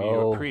Solo, Preview,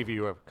 bro.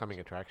 preview of coming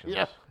attractions.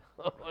 Yeah.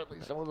 At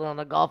least I wasn't on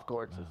the golf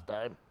course this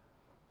time.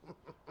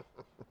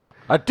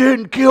 I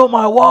didn't kill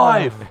my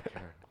wife.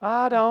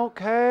 I don't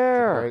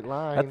care. Great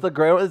line. That's the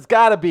great. It's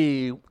got to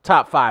be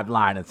top 5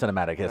 line in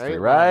cinematic history, Great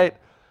line. right?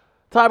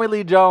 Tommy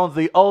Lee Jones,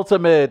 the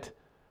ultimate.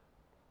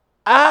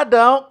 I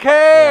don't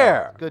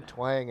care. Good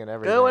twang and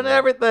everything. Doing man.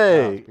 everything.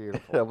 Oh, it's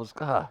beautiful. That was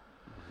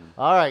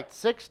All right,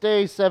 6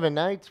 days, 7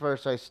 nights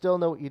versus I still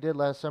know what you did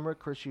last summer.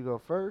 Chris, you go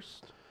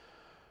first.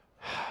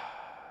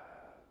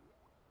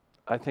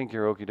 I think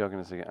you're okie doking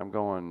this again. I'm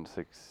going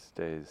 6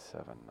 days,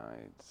 7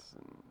 nights.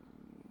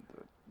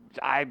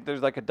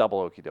 There's like a double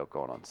okie doke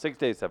going on. 6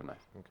 days, 7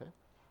 nights. Okay.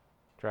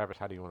 Travis,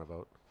 how do you want to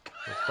vote?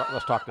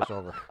 Let's talk this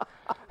over.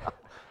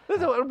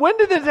 When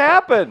did this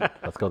happen?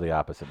 Let's go the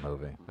opposite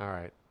movie. All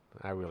right.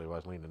 I really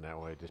was leaning that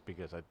way just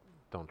because I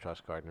don't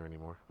trust Gardner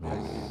anymore.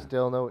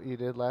 Still know what you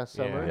did last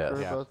summer Yes.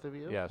 for Yes. both of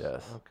you? Yes.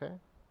 Yes. Okay.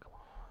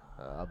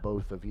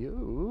 Both of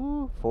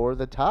you for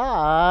the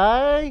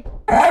tie.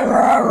 All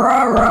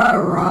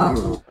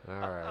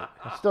right.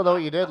 Still know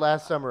what you did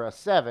last summer, a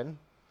 7.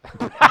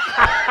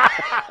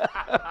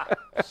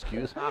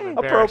 Excuse me. I'm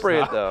embarrassed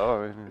Appropriate now.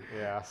 though. I mean,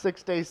 Yeah.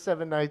 6 days,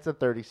 7 nights, a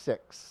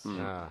 36.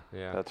 Yeah.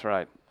 that's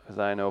right, because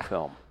I know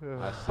film.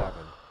 That's 7.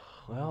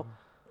 Well,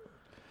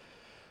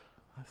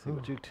 I see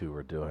what you two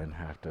were doing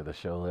after the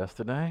show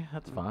yesterday.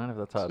 That's fine if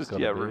that's how it's Just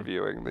going to be.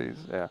 reviewing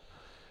these. Yeah.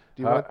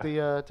 Do you want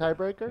the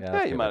tiebreaker? Yeah. Yeah,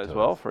 let's you give might it as to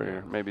well us. for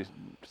your maybe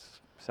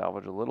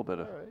salvage a little bit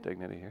of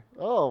dignity here.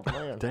 Oh,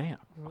 man. Damn.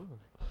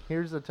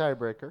 Here's the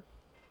tiebreaker.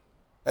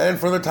 And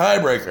for the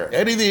tiebreaker,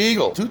 Eddie the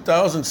Eagle,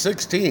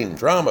 2016,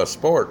 drama,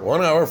 sport,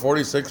 1 hour,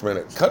 46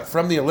 minutes. Cut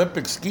from the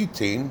Olympic ski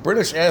team,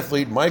 British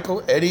athlete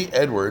Michael Eddie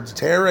Edwards,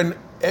 Taron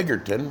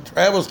Egerton,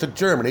 travels to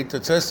Germany to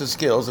test his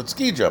skills at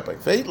ski jumping.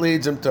 Fate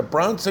leads him to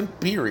Bronson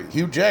Peary.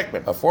 Hugh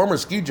Jackman, a former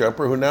ski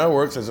jumper who now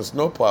works as a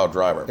snowplow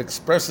driver,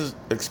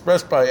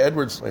 expressed by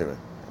Edwards. Wait a minute.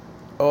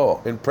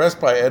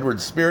 Impressed by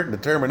Edward's spirit and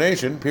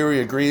determination, Peary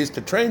agrees to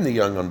train the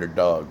young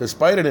underdog.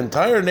 Despite an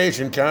entire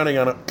nation counting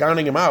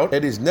him out,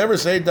 Eddie's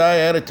never-say-die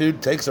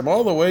attitude takes him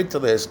all the way to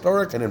the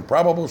historic and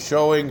improbable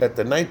showing at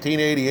the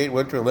 1988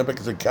 Winter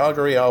Olympics in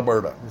Calgary,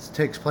 Alberta. This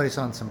takes place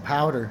on some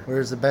powder.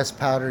 Where's the best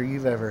powder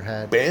you've ever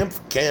had?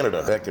 Banff,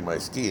 Canada, back in my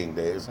skiing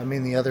days. I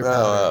mean the other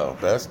powder. Oh,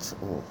 best?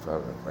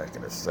 Back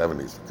in the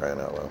 70s, for crying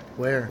out loud.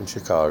 Where? In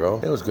Chicago.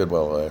 It was good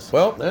while it lasted.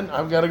 Well, then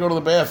I've got to go to the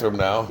bathroom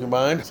now. You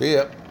mind? See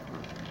ya.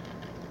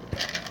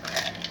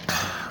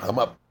 I'm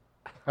up.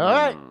 All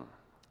right.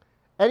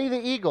 Eddie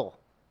the Eagle.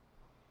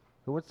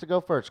 Who wants to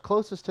go first?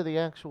 Closest to the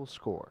actual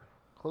score.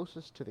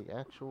 Closest to the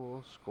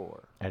actual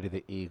score. Eddie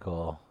the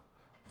Eagle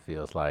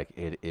feels like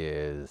it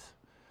is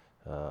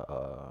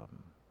a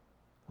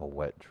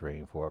wet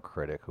dream for a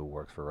critic who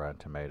works for Rotten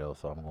Tomatoes,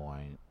 so I'm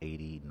going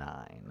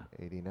 89.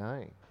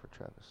 89 for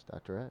Travis.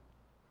 Dr. Ed.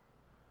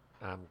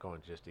 I'm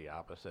going just the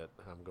opposite.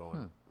 I'm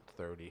going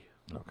 30.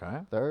 Okay.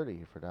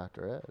 30 for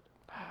Dr. Ed.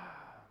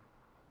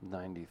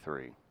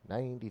 93.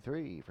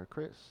 93 for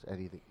Chris.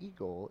 Eddie the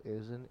Eagle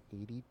is an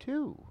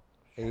 82.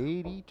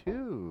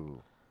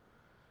 82.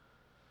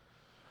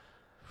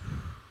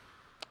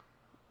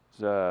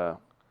 It was a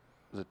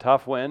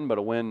tough win, but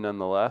a win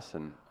nonetheless.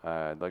 And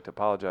I'd like to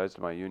apologize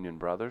to my union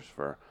brothers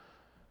for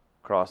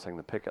crossing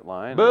the picket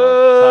line.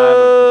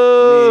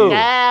 Boo!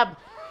 Scab!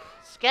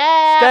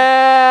 Scab!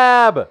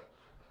 Stab!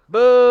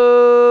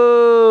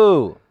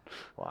 Boo!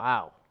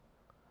 Wow.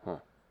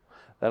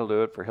 That'll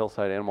do it for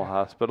Hillside Animal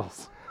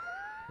Hospitals.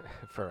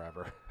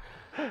 Forever.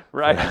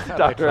 Right,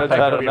 Dr. Ed's That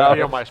had could be enough.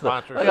 real my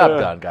sponsor. I'm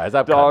done, guys.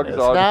 I've Dogs done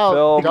on Now,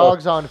 film.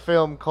 Dogs on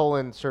Film,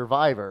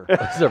 Survivor.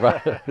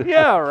 this.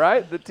 Yeah,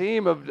 right. The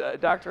team of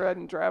Dr. Ed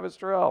and Travis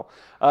Terrell.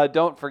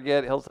 Don't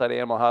forget Hillside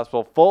Animal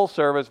Hospital,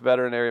 full-service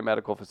veterinary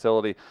medical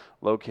facility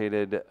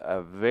located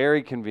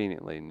very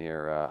conveniently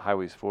near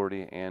Highways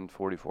 40 and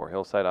 44.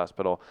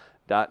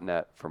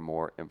 HillsideHospital.net for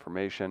more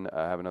information.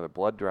 I have another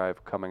blood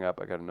drive coming up.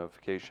 I got a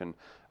notification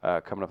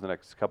coming up the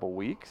next couple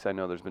weeks. I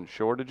know there's been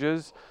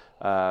shortages,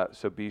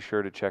 so be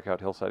sure to check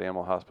out Hillside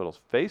Animal Hospital's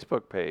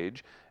Facebook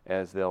page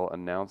as they'll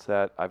announce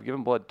that. I've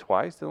given blood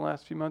twice in the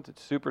last few months.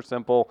 It's super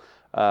simple.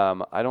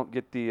 I don't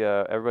get the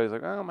everybody's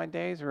like, oh, my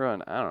day's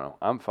ruined. I don't know.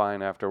 I'm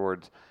fine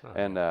afterwards,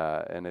 and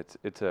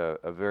it's a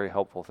very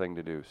helpful thing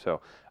to do.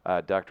 So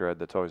Dr. Ed,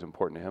 that's always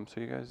important to him.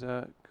 So you guys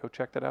go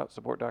check that out.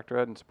 Support Dr.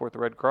 Ed and support the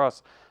Red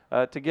Cross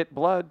to get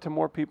blood to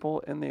more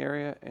people in the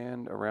area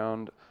and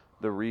around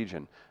the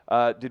region.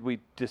 Did we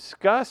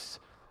discuss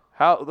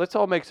how? Let's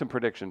all make some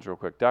predictions real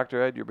quick.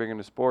 Dr. Ed, you're big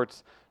into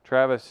sports.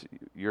 Travis,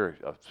 you're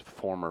a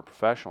former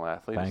professional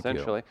athlete, Thank you.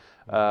 essentially.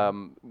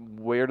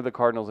 Where do the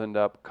Cardinals end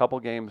up? Couple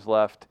games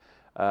left.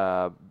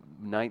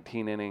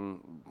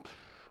 19-inning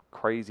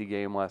crazy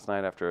game last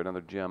night after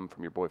another gem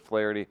from your boy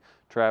Flaherty.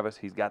 Travis,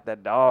 he's got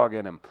that dog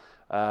in him.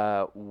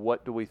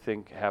 What do we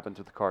think happens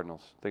with the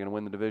Cardinals? They're going to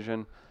win the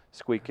division,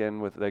 squeak in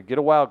with, they get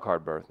a wild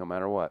card berth no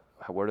matter what.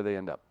 Where do they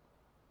end up?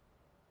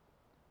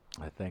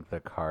 I think the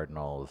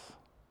Cardinals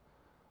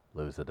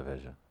lose the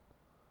division.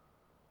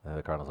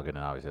 The Cardinals will get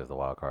in obviously as the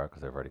wild card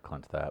because they've already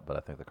clinched that, but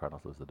I think the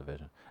Cardinals lose the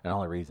division. And the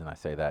only reason I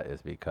say that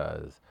is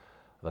because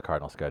the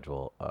Cardinals'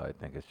 schedule, I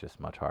think, is just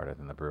much harder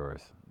than the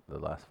Brewers, the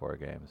last 4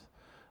 games.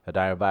 The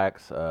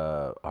Diamondbacks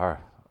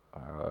are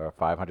a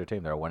 500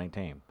 team. They're a winning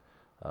team.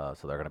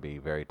 So they're going to be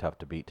very tough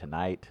to beat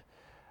tonight.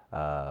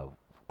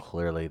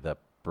 Clearly, the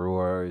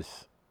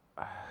Brewers,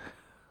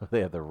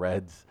 they have the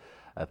Reds,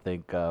 I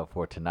think,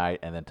 for tonight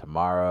and then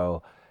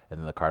tomorrow. And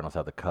then the Cardinals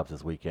have the Cubs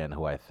this weekend,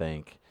 who I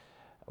think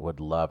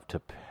would love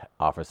to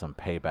offer some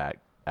payback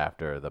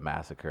after the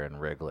massacre in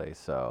Wrigley.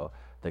 So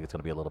I think it's going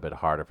to be a little bit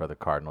harder for the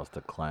Cardinals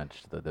to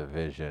clinch the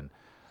division.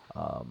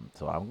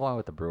 So I'm going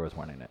with the Brewers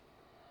winning it.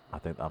 I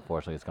think,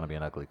 unfortunately, it's going to be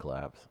an ugly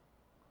collapse.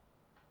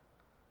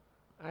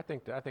 I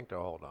think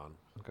they'll hold on.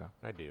 Okay.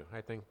 I do. I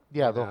think.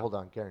 Yeah, they'll hold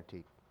on,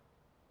 guaranteed.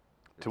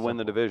 To win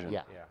the division.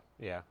 Yeah.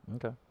 Yeah.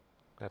 Okay.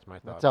 That's my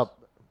thoughts. That's up.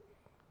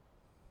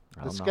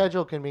 I The don't know.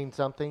 schedule can mean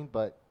something,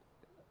 but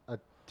a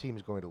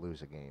team's going to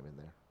lose a game in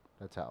there.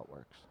 That's how it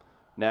works.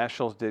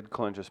 Nationals did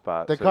clinch a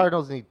spot. The so-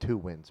 Cardinals need 2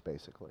 wins,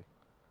 basically.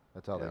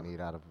 That's all Yeah. they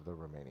need out of the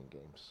remaining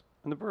games.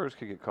 And the Brewers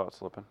could get caught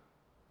slipping.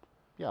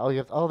 Yeah,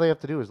 all they have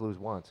to do is lose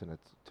once, and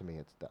to me,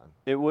 it's done.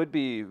 It would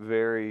be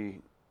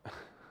very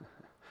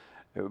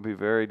it would be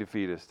very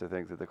defeatist to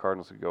think that the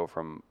Cardinals could go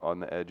from on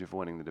the edge of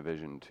winning the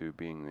division to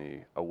being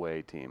the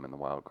away team in the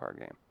wild card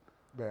game,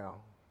 Yeah.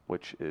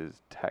 which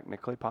is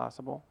technically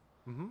possible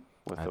Mm-hmm.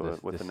 with This-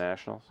 the this-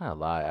 Nationals. Not a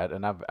lie,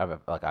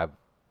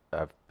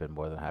 I've been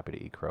more than happy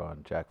to eat crow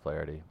on Jack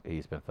Flaherty.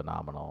 He's been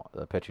phenomenal.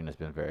 The pitching has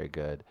been very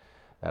good.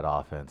 That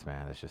offense,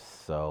 man, is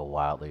just so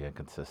wildly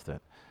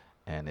inconsistent,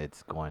 and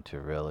it's going to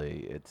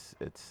really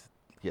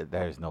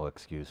there's no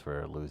excuse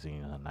for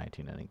losing a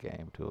 19 inning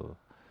game to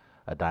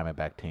a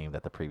Diamondback team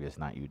that the previous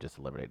night you just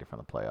eliminated from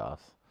the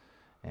playoffs,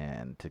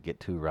 and to get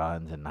 2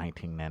 runs in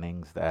 19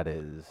 innings, that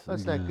is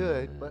That's not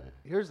good, but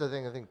here's the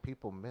thing I think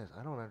people miss.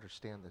 I don't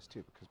understand this,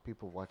 too, because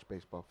people watch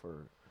baseball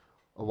for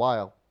a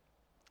while,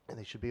 and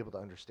they should be able to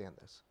understand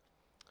this.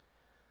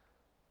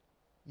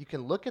 You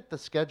can look at the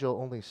schedule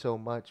only so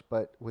much,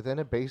 but within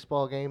a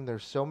baseball game,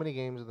 there's so many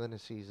games within a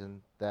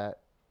season that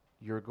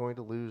you're going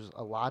to lose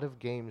a lot of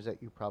games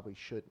that you probably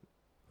shouldn't.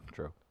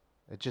 True.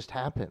 It just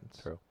happens.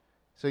 True.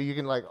 So you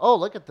can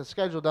look at the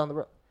schedule down the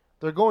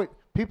road.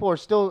 People are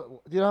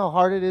still, you know how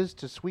hard it is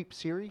to sweep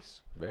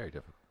series? Very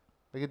difficult.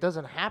 Like, it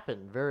doesn't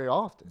happen very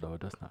often. No,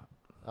 it does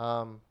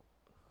not.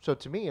 So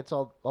to me, it's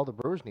all the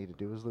Brewers need to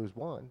do is lose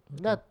one.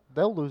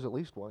 They'll lose at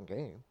least 1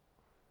 game,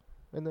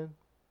 and then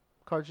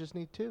Cards just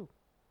need 2,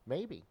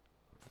 maybe.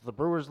 If the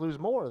Brewers lose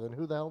more, then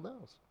who the hell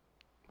knows?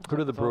 Who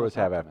do the That's all Brewers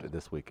that's have happening. after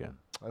this weekend?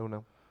 I don't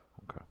know.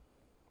 Okay.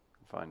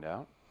 Find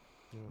out.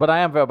 But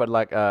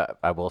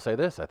I will say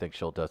this. I think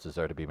Schultz does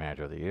deserve to be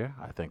manager of the year.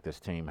 I think this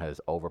team has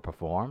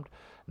overperformed.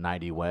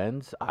 90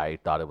 wins. I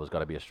thought it was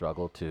going to be a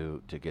struggle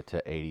to get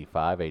to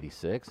 85,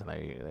 86, and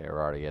they are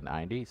already at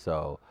 90.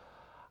 So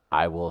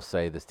I will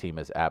say this team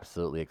has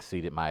absolutely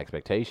exceeded my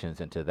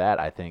expectations. And to that,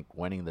 I think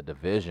winning the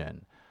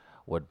division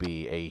would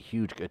be a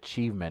huge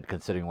achievement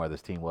considering where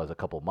this team was a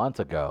couple months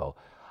ago.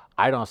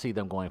 I don't see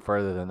them going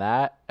further than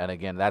that. And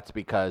again, that's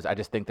because I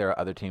just think there are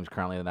other teams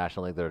currently in the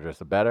National League that are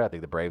just better. I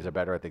think the Braves are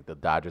better. I think the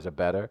Dodgers are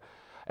better.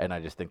 And I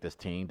just think this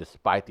team,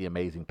 despite the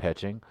amazing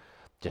pitching,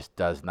 just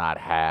does not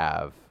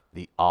have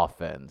the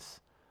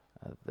offense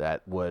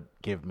that would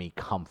give me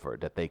comfort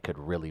that they could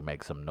really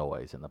make some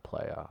noise in the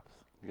playoffs.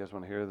 You guys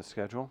want to hear the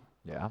schedule?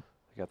 Yeah.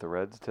 You got the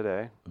Reds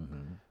today,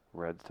 Mm-hmm.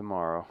 Reds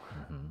tomorrow,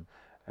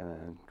 Mm-hmm. and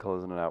then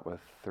closing it out with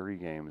 3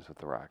 games with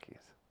the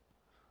Rockies.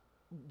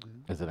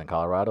 Is it in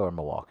Colorado or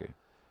Milwaukee?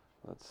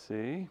 Let's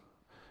see.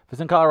 If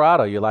it's in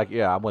Colorado, you're like,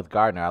 yeah, I'm with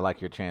Gardner. I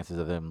like your chances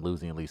of them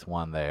losing at least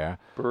 1 there.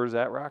 Brewers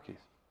at Rockies.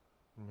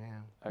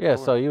 Man. At Yeah,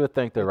 Kohler. so you would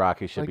think the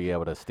Rockies should Like, be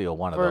able to steal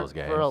one of For, those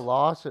games. for a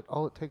loss,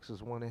 all it takes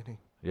is 1 inning.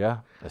 Yeah,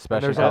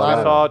 especially there's As a lot we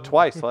of- saw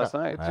twice last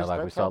night. It's just like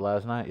we that's saw how-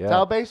 last night. Yeah. That's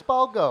how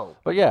baseball go.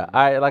 But yeah,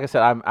 like I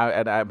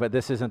said, but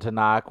this isn't to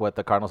knock what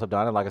the Cardinals have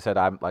done. And like I said,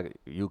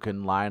 you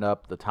can line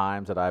up the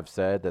times that I've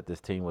said that this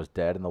team was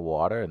dead in the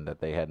water and that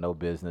they had no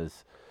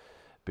business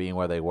being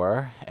where they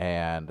were,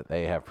 and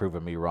they have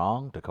proven me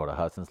wrong. Dakota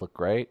Hudson's looked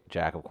great.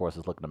 Jack, of course,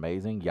 is looking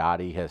amazing.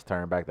 Yachty has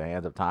turned back the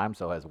hands of time.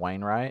 So has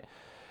Wainwright.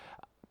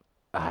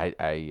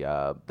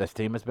 This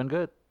team has been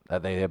good.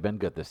 They have been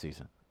good this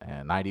season.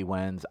 And 90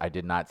 wins, I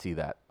did not see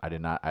that.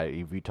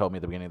 If you told me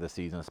at the beginning of the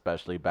season,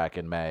 especially back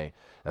in May,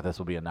 that this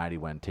would be a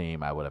 90-win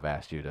team, I would have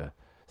asked you to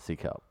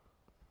seek help.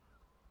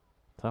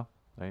 So,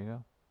 there you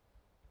go.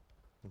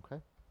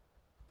 Okay.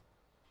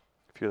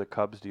 If you're the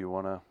Cubs, do you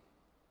want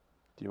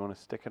to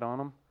stick it on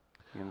them?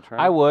 You gonna try?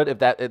 I would, if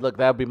that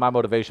would be my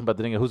motivation. But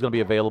the thing is, who's going to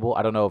be available?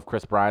 I don't know if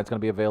Chris Bryant's going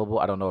to be available.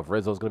 I don't know if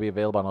Rizzo's going to be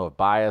available. I don't know if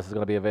Baez is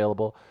going to be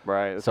available.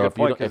 Right. That's So a if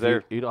good point,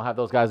 'cause you don't have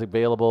those guys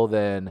available,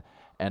 then,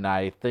 and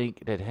I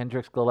think, did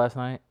Hendricks go last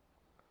night?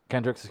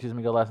 Kendricks,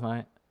 go last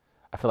night?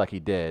 I feel like he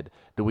did.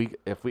 I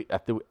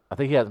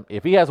think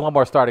if he has 1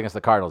 more start against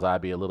the Cardinals,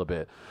 I'd be a little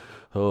bit,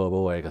 oh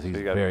boy, because he's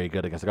very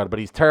good against the Cardinals. But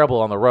he's terrible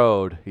on the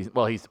road. He's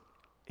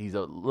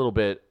a little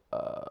bit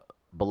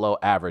below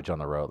average on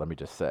the road, let me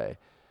just say,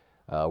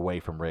 away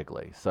from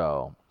Wrigley.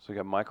 So we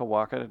got Michael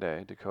Wacha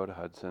today, Dakota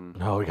Hudson.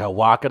 no, we got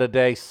Wacha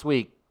today.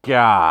 Sweet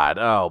God,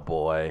 oh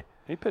boy.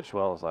 He pitched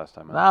well his last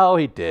time out. No,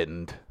 he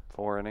didn't.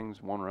 4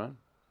 innings, 1 run.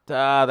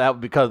 That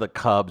because the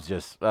Cubs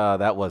just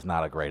that was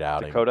not a great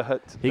outing. Dakota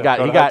Hudson. He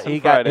Dakota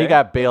Hudson Friday.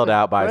 got bailed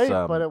out by Great,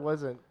 some. but it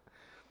wasn't.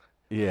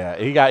 Yeah,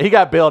 he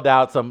got bailed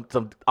out. Some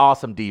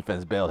awesome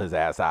defense bailed his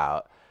ass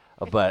out.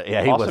 But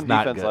yeah, he Awesome was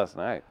not defense good. last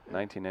night.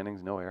 19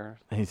 innings, no errors.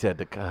 He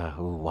said,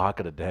 "Walk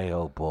of the day,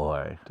 oh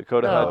boy."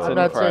 Dakota No,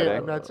 Hudson Friday.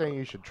 I'm not saying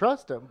you should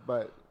trust him,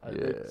 but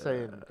I'm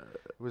saying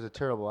it was a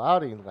terrible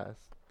outing last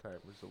time.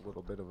 It was a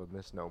little bit of a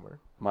misnomer.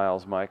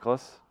 Miles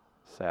Michaelis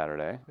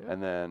Saturday,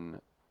 and then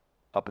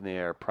up in the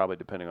air, probably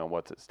depending on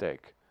what's at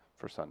stake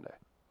for Sunday.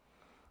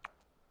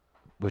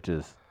 Which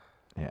is,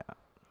 yeah,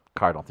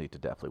 Cardinals need to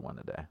definitely win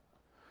today.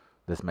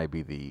 This may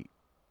be the.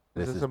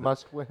 Is this a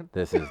must-win?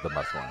 This is the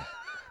must-win.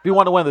 If you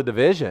want to win the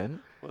division,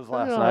 Was You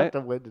last don't night. have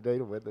to win today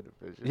to win the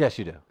division. yes,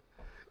 you do.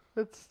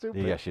 That's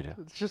stupid. Yes, you do.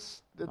 It's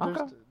just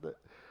Okay.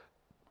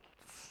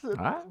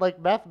 Alright. like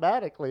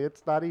mathematically,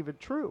 it's not even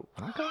true.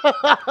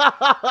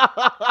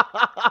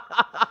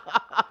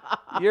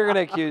 You're going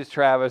to accuse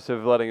Travis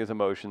of letting his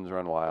emotions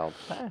run wild.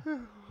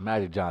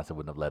 Magic Johnson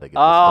wouldn't have let it get this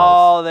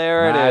Oh, close.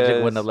 there it Magic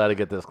is. wouldn't have let it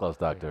get this close,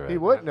 Doctor. He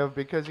wouldn't have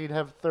because he'd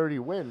have 30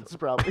 wins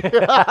probably.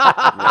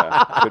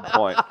 Yeah, good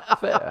point.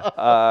 Fair.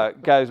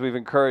 Guys, we've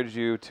encouraged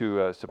you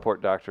to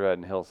support Dr. Ed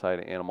in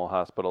Hillside Animal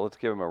Hospital. Let's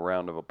give him a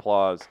round of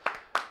applause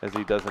as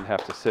he doesn't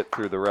have to sit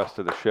through the rest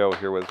of the show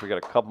here with us. We got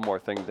a couple more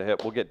things to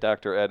hit. We'll get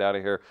Dr. Ed out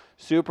of here.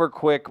 Super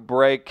quick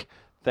break.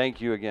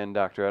 Thank you again,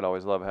 Dr. Ed.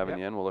 Always love having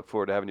you in. We'll look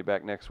forward to having you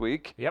back next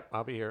week. Yep,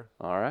 I'll be here.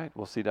 All right.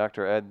 We'll see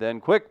Dr. Ed then.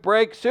 Quick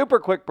break, super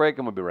quick break,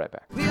 and we'll be right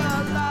back. We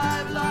are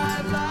live,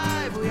 live,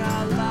 live. We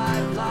are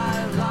live,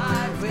 live,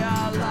 live. We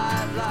are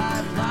live,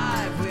 live,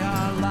 live. We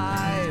are live.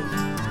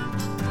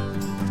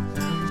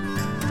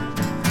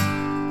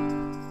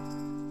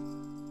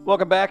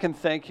 Welcome back, and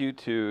thank you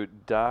to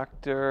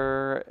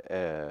Dr.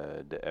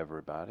 Ed,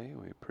 everybody.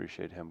 We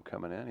appreciate him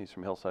coming in. He's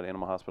from Hillside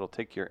Animal Hospital.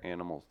 Take your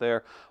animals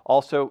there.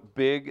 Also,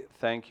 big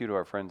thank you to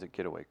our friends at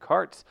Getaway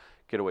Carts.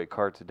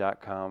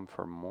 GetawayCarts.com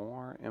for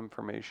more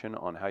information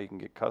on how you can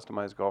get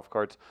customized golf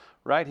carts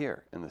right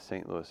here in the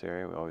St. Louis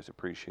area. We always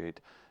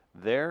appreciate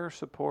their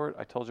support.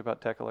 I told you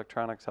about Tech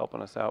Electronics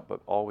helping us out,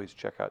 but always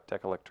check out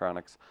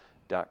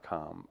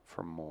TechElectronics.com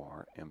for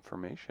more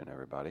information,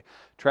 everybody.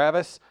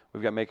 Travis,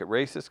 we've got Make It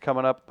Racist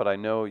coming up, but I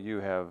know you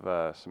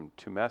have some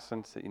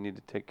tumescence that you need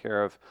to take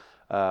care of.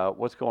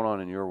 What's going on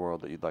in your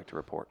world that you'd like to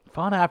report?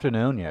 Fun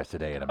afternoon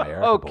yesterday in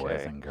America, Okay.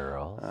 boys and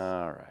girls.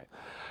 All right.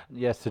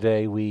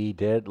 Yesterday, we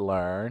did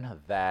learn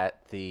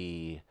that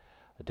the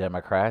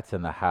Democrats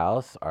in the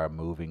House are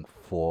moving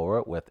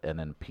forward with an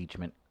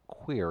impeachment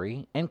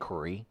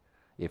inquiry,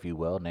 if you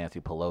will. Nancy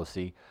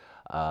Pelosi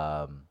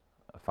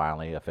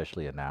finally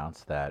officially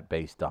announced that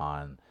based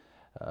on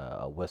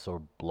a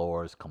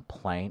whistleblower's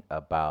complaint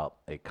about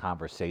a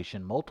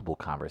conversation, multiple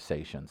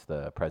conversations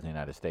the President of the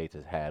United States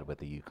has had with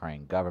the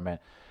Ukraine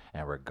government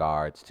in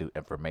regards to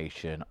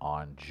information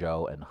on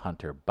Joe and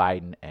Hunter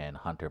Biden and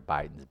Hunter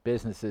Biden's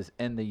businesses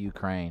in the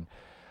Ukraine.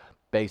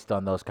 Based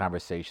on those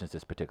conversations,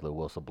 this particular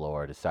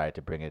whistleblower decided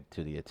to bring it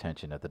to the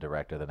attention of the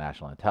Director of the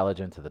National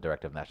Intelligence. And the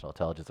Director of National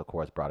Intelligence, of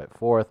course, brought it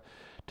forth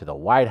to the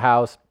White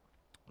House.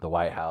 The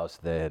White House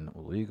then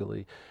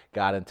legally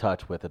got in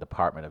touch with the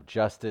Department of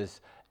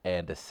Justice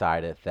and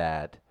decided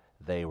that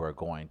they were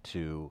going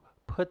to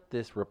put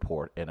this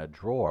report in a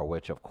drawer,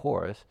 which, of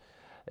course,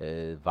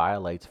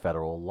 violates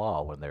federal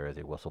law. When there is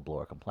a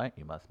whistleblower complaint,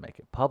 you must make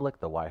it public.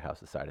 The White House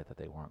decided that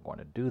they weren't going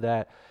to do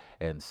that.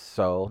 And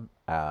so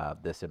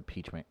this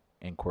impeachment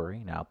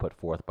inquiry now put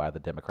forth by the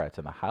Democrats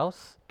in the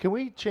House. Can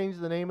we change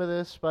the name of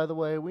this, by the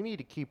way? We need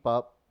to keep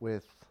up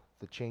with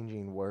the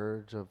changing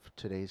words of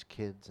today's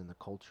kids and the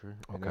culture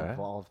and Okay.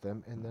 involve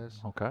them in this.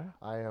 Okay.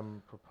 I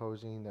am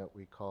proposing that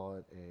we call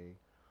it a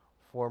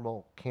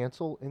formal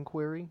cancel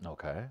inquiry.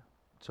 Okay.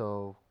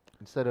 So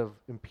instead of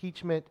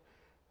impeachment,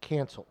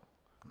 cancel.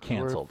 We're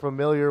Canceled.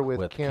 familiar with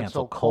cancel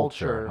cancel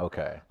culture.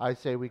 Okay. I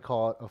say we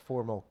call it a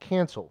formal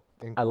cancel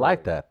inquiry. I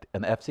like that.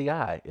 An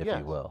FCI, if Yes.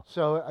 you will.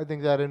 So I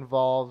think that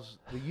involves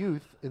the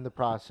youth in the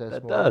process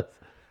It more. does.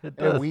 It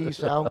does. And we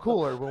sound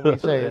cooler when we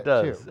say it,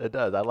 does. too. It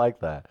does. I like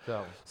that.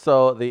 So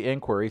So the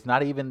inquiry is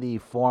not even the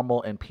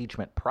formal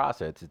impeachment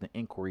process. It's the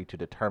inquiry to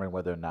determine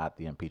whether or not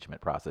the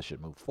impeachment process should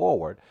move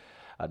forward.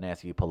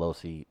 Nancy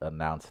Pelosi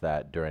announced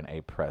that during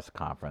a press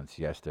conference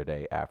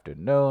yesterday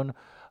afternoon,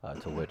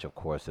 to which, of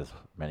course, as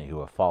many who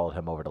have followed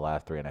him over the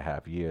last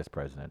 3.5 years,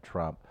 President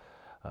Trump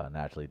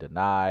naturally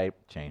denied,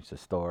 changed the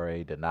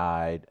story,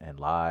 denied, and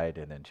lied,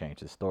 and then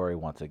changed the story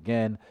once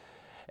again.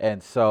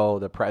 And so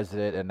the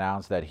president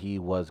announced that he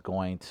was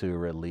going to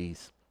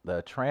release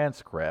the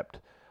transcript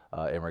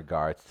in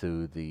regards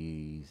to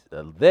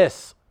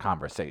this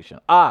conversation.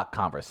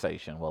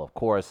 Well, of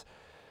course,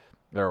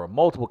 there were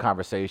multiple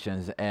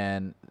conversations,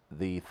 and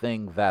the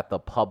thing that the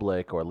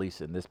public, or at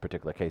least in this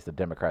particular case, the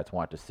Democrats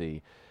want to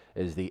see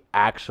is the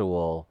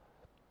actual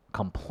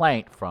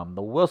complaint from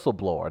the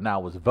whistleblower. Now,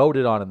 it was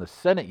voted on in the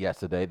Senate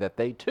yesterday that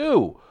they,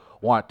 too,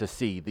 want to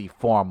see the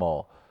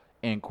formal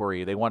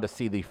inquiry. They want to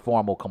see the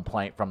formal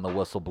complaint from the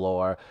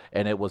whistleblower.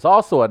 And it was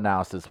also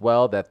announced as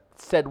well that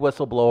said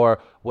whistleblower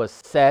was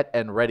set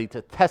and ready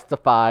to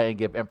testify and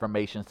give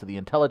information to the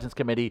Intelligence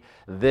Committee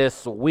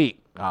this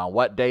week.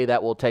 What day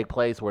that will take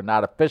place, we're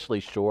not officially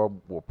sure.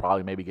 We'll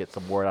probably maybe get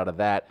some word out of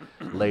that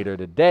later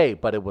today.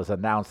 But it was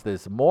announced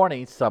this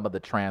morning, some of the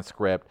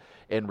transcript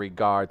in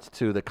regards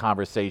to the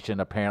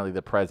conversation apparently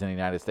the President of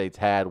the United States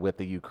had with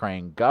the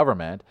Ukraine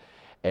government.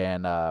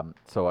 And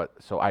so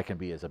I can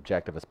be as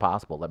objective as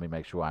possible. Let me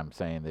make sure I'm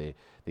saying the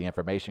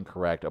information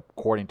correct.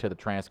 According to the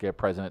transcript,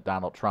 President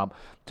Donald Trump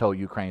told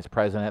Ukraine's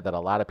president that a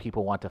lot of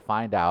people want to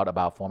find out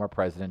about former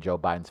President Joe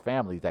Biden's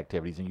family's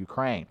activities in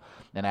Ukraine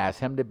and asked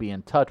him to be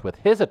in touch with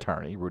his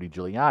attorney, Rudy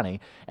Giuliani,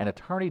 and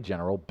Attorney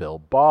General Bill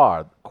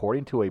Barr.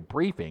 According to a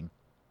briefing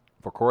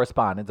for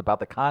correspondence about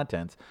the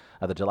contents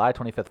of the July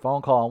 25th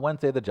phone call on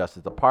Wednesday, the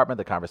Justice Department,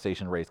 the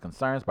conversation raised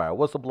concerns by a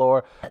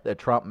whistleblower that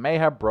Trump may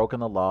have broken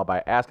the law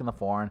by asking the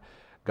foreign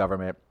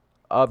government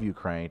of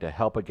Ukraine to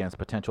help against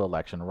potential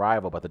election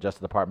rival. But the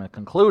Justice Department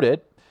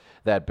concluded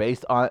that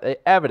based on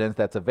the evidence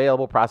that's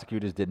available,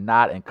 prosecutors did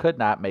not and could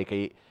not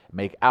make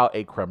out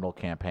a criminal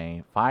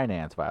campaign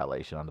finance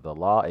violation. Under the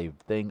law, a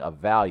thing of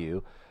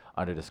value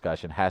under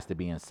discussion has to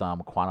be in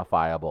some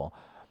quantifiable,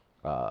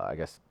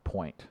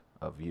 point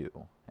of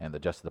view. And the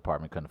Justice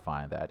Department couldn't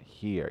find that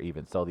here.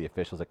 Even so, the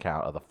official's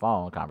account of the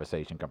phone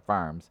conversation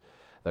confirms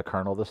the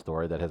kernel of the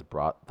story that has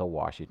brought the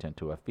Washington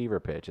to a fever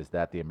pitch, is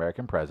that the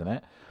American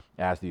president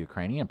asked the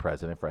Ukrainian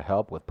president for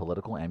help with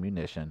political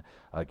ammunition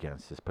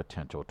against his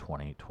potential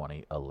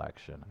 2020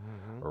 election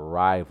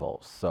rival.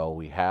 So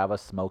we have a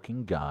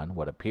smoking gun,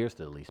 what appears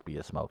to at least be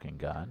a smoking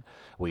gun.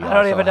 I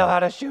don't even know how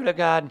to shoot a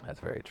gun.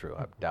 That's very true.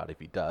 I doubt if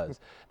he does.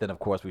 Then, of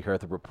course, we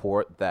heard the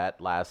report that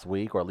last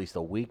week, or at least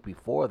a week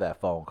before that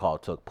phone call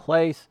took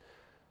place,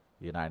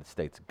 the United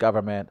States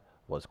government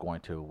was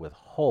going to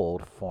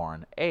withhold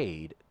foreign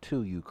aid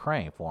to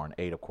Ukraine. Foreign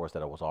aid, of course,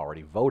 that it was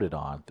already voted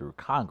on through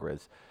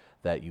Congress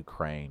that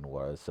Ukraine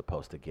was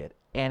supposed to get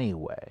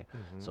anyway.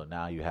 So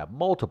now you have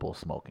multiple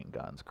smoking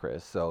guns,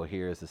 Chris. So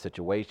here's the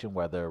situation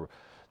where the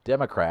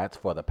Democrats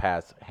for the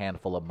past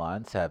handful of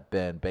months have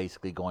been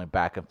basically going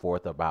back and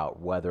forth about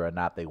whether or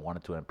not they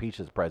wanted to impeach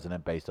this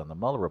president based on the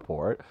Mueller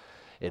report.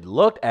 It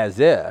looked as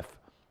if,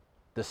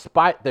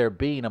 despite there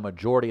being a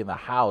majority in the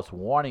House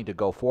wanting to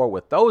go forward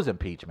with those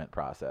impeachment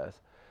process,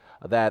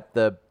 that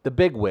the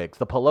bigwigs,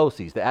 the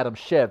Pelosi's, the Adam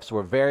Schiffs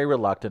were very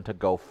reluctant to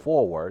go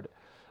forward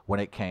when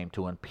it came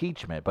to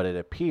impeachment. But it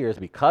appears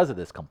because of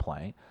this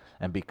complaint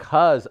and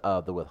because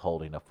of the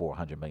withholding of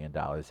 $400 million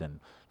in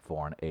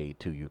foreign aid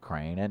to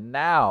Ukraine, and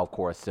now, of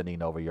course,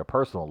 sending over your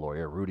personal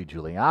lawyer, Rudy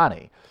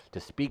Giuliani, to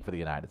speak for the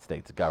United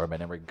States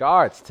government in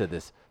regards to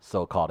this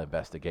so-called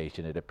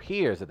investigation, it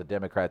appears that the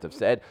Democrats have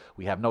said,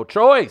 we have no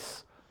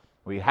choice.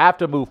 We have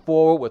to move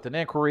forward with an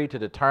inquiry to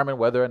determine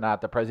whether or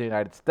not the President of the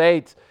United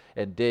States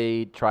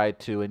indeed tried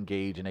to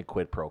engage in a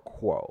quid pro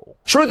quo.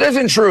 Truth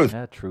isn't truth.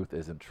 Yeah, truth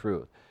isn't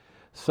truth.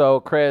 So,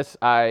 Chris,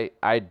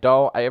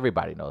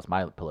 everybody knows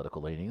my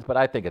political leanings, but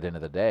I think at the end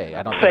of the day,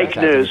 I don't think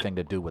this has anything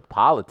to do with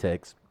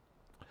politics.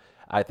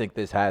 I think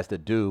this has to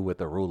do with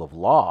the rule of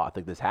law. I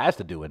think this has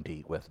to do,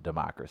 indeed, with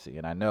democracy.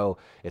 And I know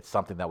it's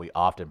something that we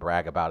often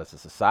brag about as a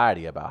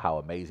society, about how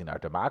amazing our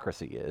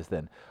democracy is.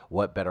 Then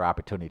what better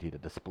opportunity to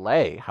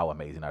display how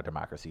amazing our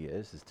democracy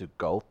is to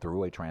go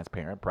through a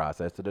transparent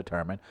process to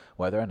determine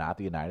whether or not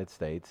the United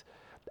States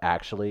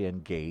actually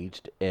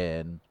engaged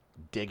in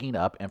digging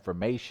up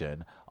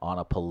information on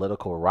a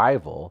political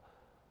rival,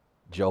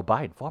 Joe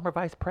Biden, former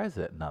vice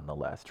president,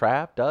 nonetheless.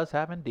 Trav does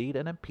have, indeed,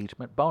 an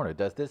impeachment boner.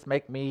 Does this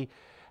make me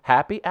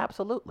happy?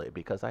 Absolutely,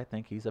 because I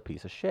think he's a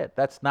piece of shit.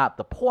 That's not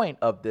the point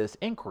of this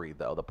inquiry,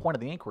 though. The point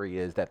of the inquiry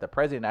is that the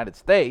President of the United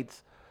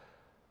States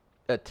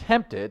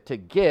attempted to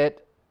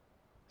get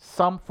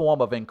some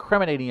form of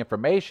incriminating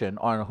information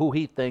on who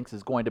he thinks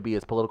is going to be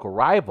his political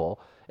rival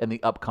in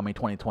the upcoming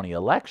 2020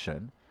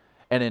 election.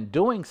 And in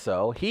doing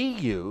so, he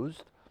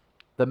used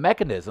the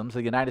mechanisms of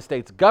the United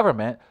States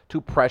government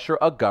to pressure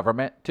a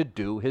government to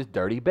do his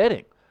dirty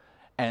bidding.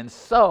 And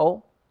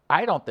so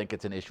I don't think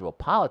it's an issue of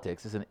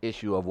politics. It's an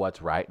issue of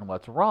what's right and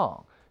what's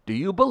wrong. Do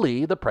you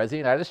believe the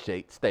President of the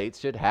United States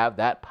should have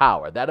that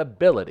power, that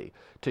ability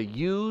to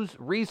use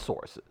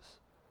resources,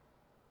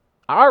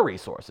 our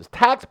resources,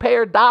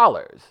 taxpayer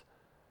dollars,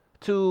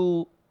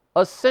 to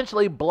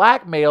essentially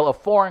blackmail a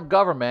foreign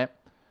government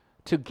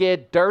to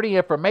get dirty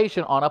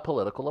information on a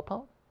political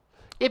opponent?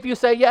 If you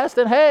say yes,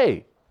 then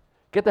hey,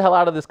 get the hell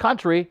out of this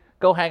country,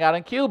 go hang out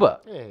in Cuba.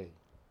 Hey.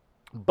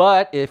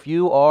 But if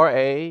you are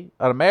an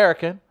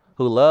American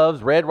who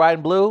loves red, white,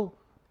 and blue,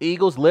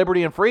 Eagles,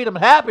 liberty, and freedom,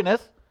 and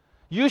happiness,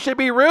 you should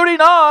be rooting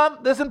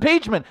on this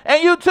impeachment.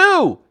 And you,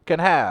 too, can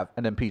have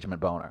an impeachment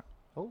boner.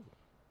 Oh.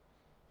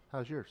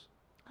 How's yours?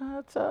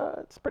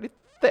 It's pretty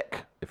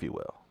thick, if you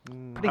will.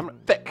 Pretty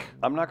thick.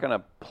 I'm not going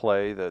to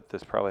play that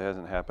this probably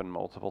hasn't happened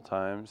multiple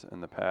times in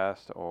the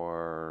past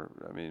or,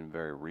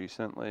 very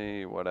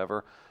recently,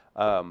 whatever.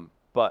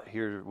 But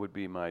here would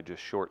be my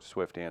just short,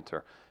 swift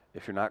answer.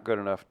 If you're not good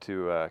enough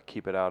to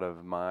keep it out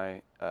of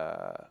my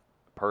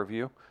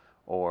purview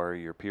or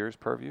your peers'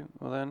 purview,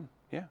 well then,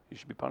 yeah, you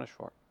should be punished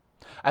for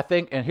it. I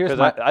think, and here's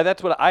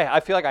that's what I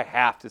feel like I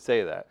have to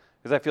say that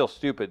because I feel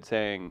stupid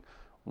saying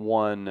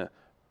one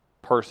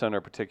person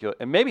or particular,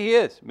 and maybe he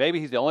is. Maybe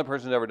he's the only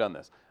person who's ever done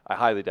this. I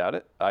highly doubt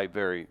it. I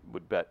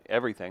would bet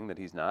everything that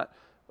he's not.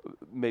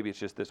 maybe it's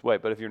just this way.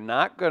 But if you're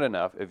not good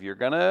enough, if you're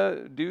going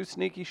to do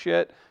sneaky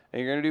shit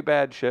and you're going to do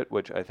bad shit,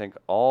 which I think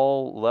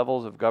all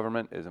levels of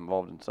government is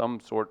involved in some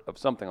sort of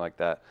something like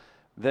that,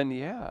 then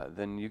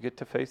then you get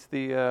to face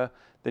the,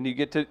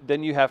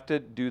 then you have to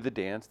do the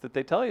dance that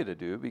they tell you to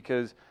do,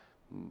 because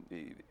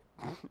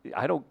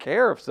I don't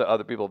care if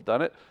other people have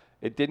done it.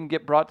 It didn't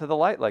get brought to the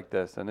light like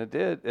this, and it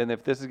did. And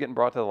if this is getting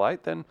brought to the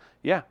light, then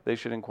they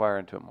should inquire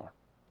into it more.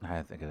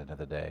 I think at the end of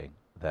the day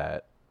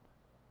that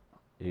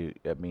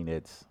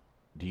it's,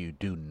 do you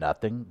do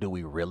nothing? Do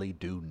we really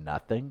do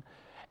nothing?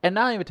 And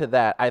not even to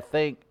that, I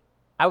think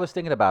I was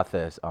thinking about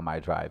this on my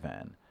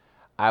drive-in.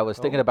 I was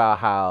thinking about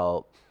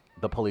how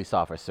the police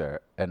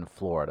officer in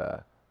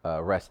Florida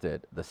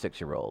arrested the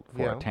 6-year-old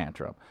for a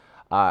tantrum.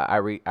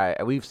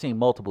 We've seen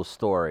multiple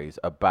stories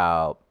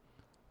about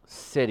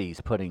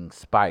cities putting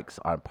spikes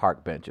on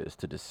park benches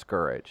to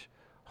discourage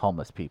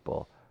homeless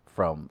people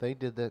from. They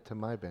did that to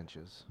my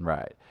benches.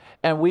 Right,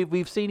 and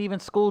we've seen even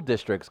school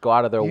districts go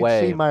out of their You'd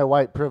way. see my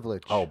white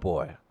privilege. Oh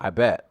boy, I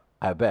bet.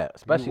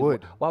 Especially,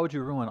 would. Why would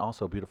you ruin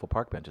also beautiful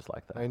park benches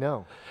like that? I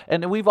know.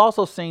 And we've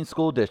also seen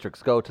school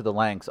districts go to the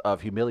lengths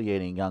of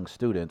humiliating young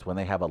students when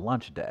they have a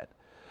lunch debt.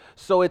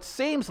 So it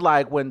seems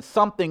like when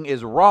something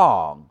is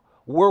wrong,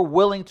 we're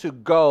willing to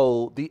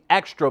go the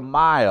extra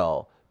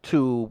mile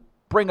to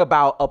bring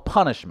about a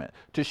punishment,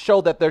 to show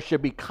that there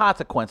should be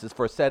consequences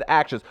for said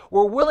actions.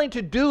 We're willing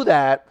to do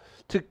that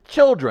to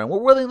children. We're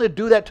willing to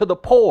do that to the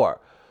poor.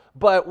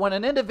 But when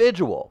an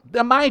individual,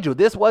 now mind you,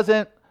 this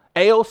wasn't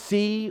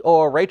AOC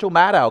or Rachel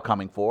Maddow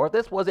coming forward.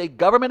 This was a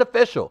government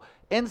official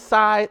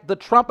inside the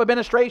Trump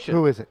administration.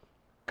 Who is it?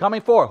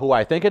 Coming forward. Who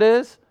I think it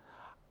is?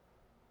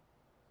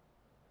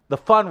 The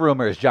fun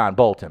rumor is John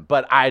Bolton,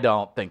 but I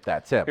don't think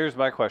that's him. Here's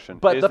my question.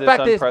 But is the this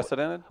fact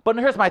unprecedented? But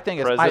here's my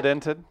thing: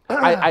 Precedented?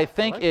 I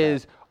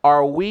think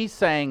are we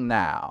saying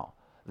now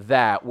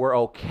that we're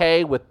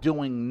okay with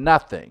doing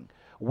nothing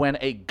when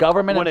a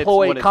government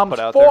employee comes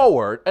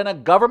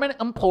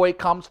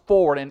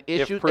forward and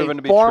issued proven a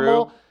to be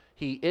formal true.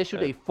 He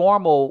issued a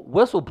formal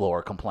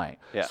whistleblower complaint.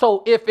 Yeah.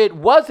 So if it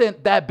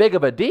wasn't that big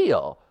of a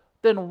deal,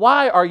 then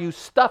why are you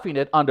stuffing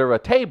it under a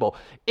table?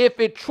 If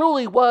it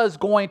truly was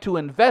going to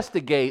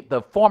investigate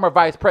the former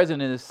vice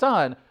president and his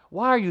son,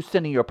 why are you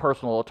sending your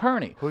personal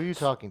attorney? Who are you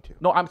talking to?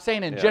 No, I'm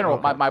saying in general.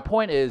 okay. My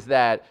point is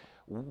that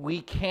we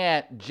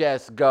can't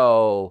just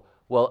go,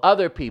 well,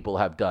 other people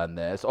have done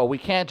this, or we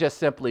can't just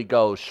simply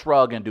go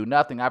shrug and do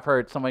nothing. I've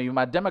heard some of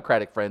my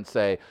Democratic friends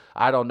say,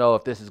 I don't know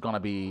if this is going to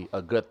be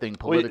a good thing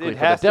politically for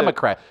the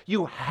Democrat.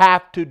 You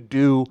have to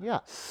do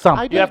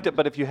something. You have to,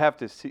 but you have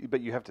to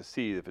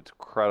see if it's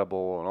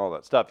credible and all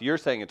that stuff. You're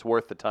saying it's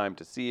worth the time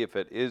to see if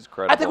it is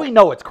credible. I think we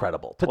know it's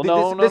credible.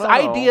 This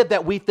idea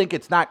that we think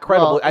it's not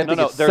credible, I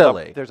think it's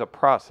silly. There's a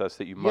process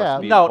that you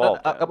must be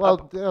involved in.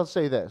 Well, I'll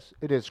say this.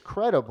 It is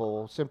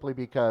credible simply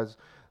because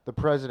the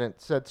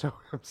president said so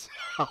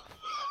himself.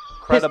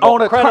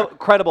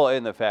 Credible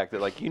in the fact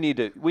that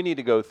we need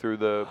to go through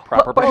the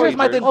proper but here's procedures.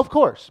 my thing. Of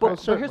course. But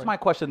here's my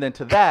question then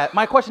to that.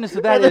 My question is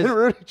to that and is. then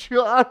Rudy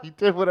Giuliani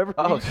did whatever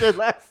he did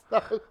last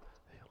night.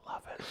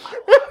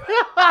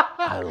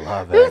 I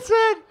love it.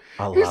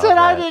 He said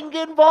I didn't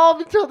get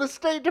involved until the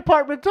State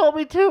Department told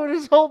me to, and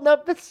he's holding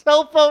up his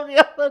cell phone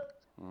yelling.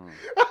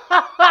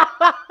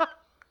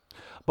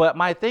 But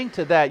my thing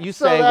to that, you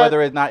say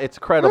whether or not it's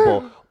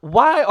credible.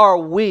 Why are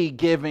we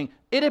giving?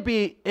 It'd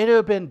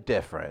have been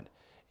different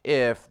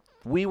if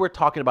we were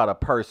talking about a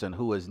person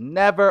who has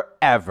never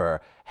ever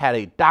had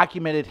a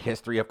documented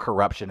history of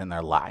corruption in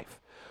their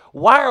life.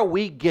 Why are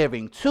we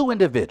giving two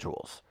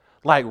individuals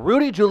like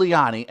Rudy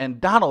Giuliani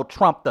and Donald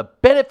Trump the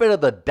benefit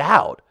of the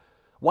doubt?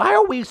 Why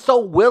are we so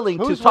willing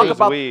to talk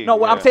about?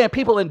 I'm saying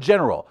people in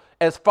general.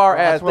 As far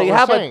as they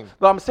have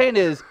what I'm saying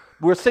is.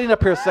 We're sitting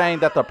up here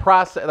saying that the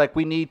process,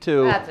 we need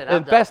to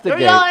investigate.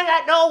 You're yelling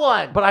at no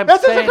one. But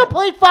this is a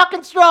complete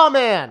fucking straw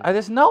man.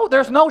 There's no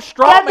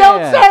straw man.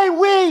 Don't say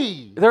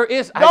we. There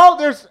is. There are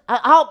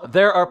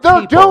They're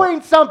people. doing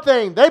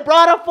something. They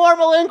brought a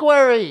formal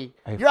inquiry.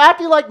 You're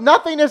acting like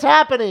nothing is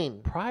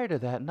happening. Prior to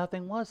that,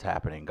 nothing was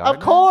happening, Gardner.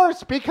 Of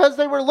course, because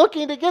they were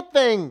looking to get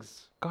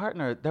things.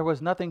 Gardner, there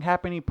was nothing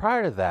happening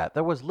prior to that.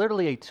 There was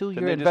literally a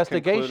 2-year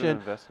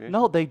investigation.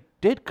 No, they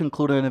did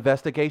conclude an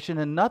investigation,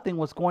 and nothing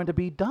was going to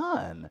be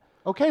done.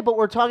 Okay, but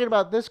we're talking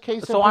about this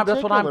case. So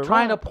that's what I'm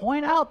trying to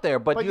point out there.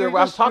 But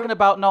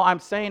I'm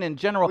saying in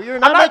general. Well, you're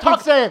not making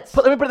sense.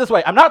 Let me put it this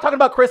way. I'm not talking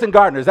about Chris and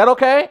Gardner. Is that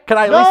okay? Can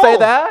I at least say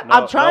that?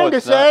 I'm trying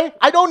to say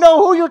I don't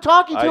know who you're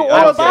talking to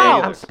or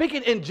about. I'm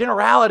speaking in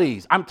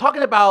generalities. I'm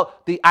talking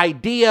about the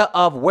idea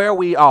of where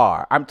we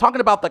are. I'm talking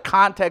about the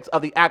context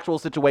of the actual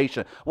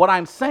situation. What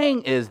I'm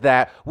saying is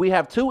that we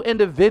have two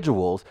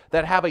individuals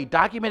that have a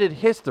documented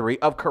history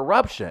of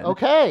corruption.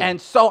 Okay. And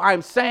so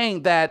I'm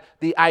saying that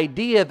the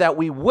idea that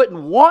we wouldn't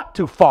want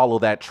to follow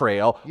that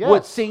trail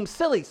would seem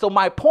silly. So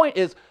my point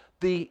is,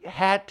 They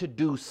had to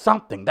do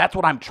something. That's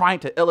what I'm trying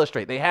to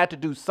illustrate. They had to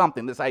do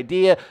something. This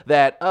idea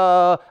that,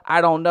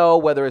 I don't know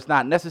whether it's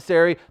not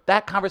necessary,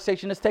 that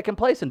conversation is taking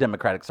place in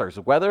Democratic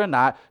circles, whether or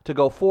not to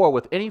go forward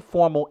with any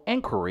formal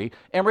inquiry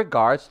in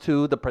regards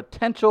to the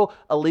potential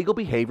illegal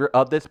behavior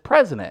of this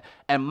president.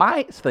 And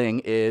my thing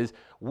is,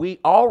 we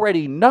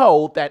already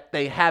know that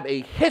they have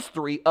a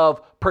history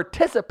of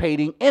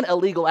participating in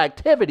illegal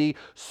activity.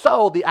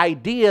 So the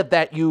idea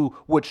that you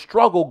would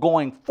struggle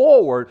going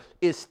forward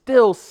is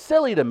still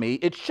silly to me.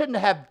 It shouldn't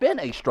have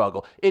been a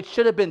struggle. It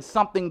should have been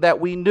something that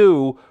we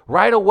knew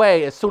right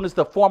away as soon as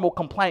the formal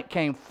complaint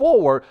came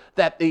forward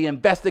that the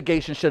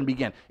investigation should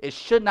begin. It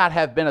should not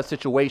have been a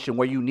situation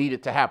where you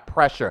needed to have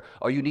pressure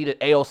or you needed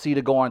AOC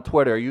to go on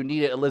Twitter or you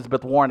needed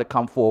Elizabeth Warren to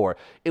come forward.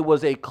 It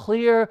was a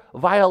clear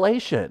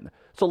violation.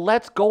 So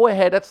let's go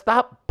ahead. Let's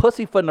stop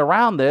pussyfooting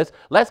around this.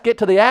 Let's get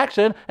to the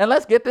action, and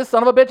let's get this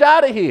son of a bitch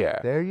out of here.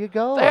 There you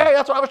go.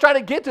 That's what I was trying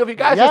to get to. If you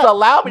guys Yeah. just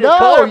allow me to No,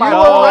 clear you my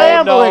were thought.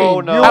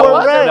 rambling. no, You I were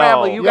wasn't rambling.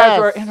 rambling. You guys Yes.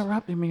 were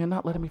interrupting me and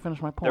not letting me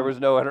finish my point. There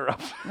was no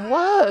interruption. It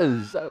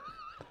was.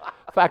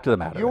 Fact of the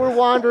matter. You were is-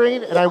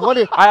 wandering, and I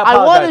wanted. I I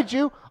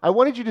apologize.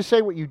 wanted you to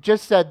say what you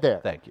just said there.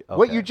 Thank you.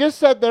 What Okay. you just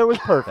said there was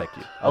perfect.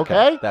 Thank you.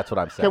 Okay. That's what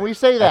I'm saying. Can we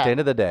say At that? the end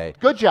of the day,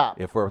 Good job.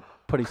 if we're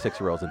putting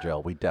 6-year-olds in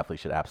jail, we definitely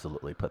should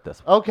absolutely put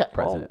this Okay.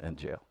 president in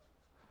jail.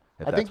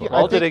 If I that's think what you- we're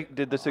I Oh, doing. think-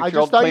 did the I 6-year-old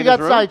just thought clean you got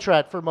his room?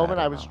 sidetracked for a moment.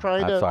 I was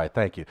trying I'm to. sorry.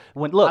 Thank you.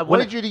 Look, I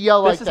wanted you to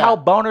yell like this is that. how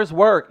boners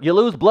work. You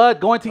lose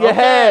blood going to your Okay,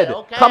 head.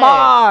 okay. Come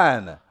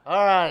on.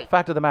 All right.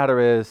 Fact of the matter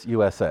is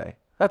USA.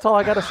 That's all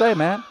I got to say,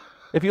 man.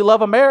 If you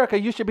love America,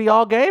 you should be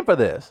all game for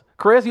this.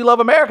 Chris, you love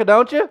America,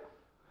 don't you?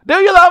 Do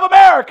you love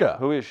America?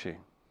 Who is she?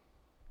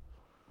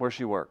 Where's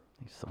she work?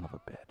 You son of a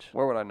bitch.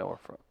 Where would I know her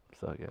from?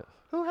 So, yes.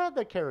 Who had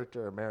the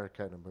character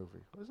America in a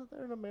movie? Wasn't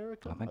there an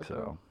America? I think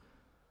so.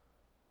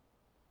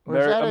 Or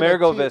is that in a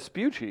Amerigo T-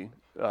 Vespucci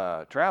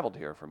traveled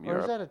here from Or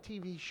is Europe. that a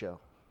TV show?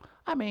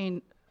 I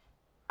mean,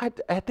 I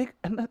think,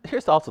 and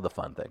here's also the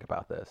fun thing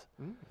about this,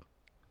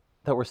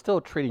 that we're still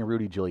treating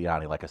Rudy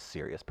Giuliani like a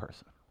serious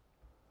person.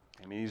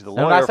 I mean, he's the And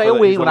lawyer. when I for say the-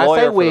 we, he's the when I say lawyer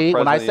for the we,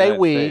 when I president of the say United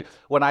we, States.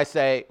 when I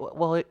say,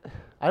 well,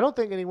 I don't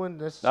think anyone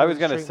I necessarily. was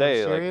going to is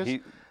say, treating him like,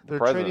 serious. the They're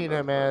president treating does,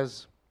 him but-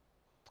 as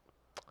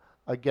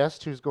a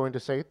guest who's going to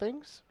say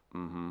things.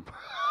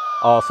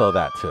 also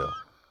that too.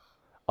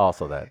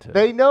 Also that too.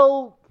 They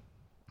know,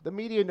 the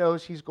media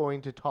knows he's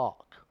going to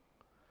talk.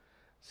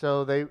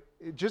 So they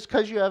just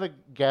because you have a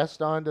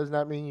guest on does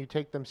not mean you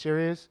take them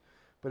serious.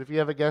 But if you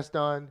have a guest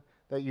on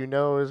that you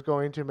know is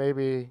going to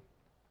maybe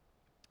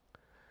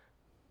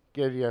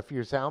give you a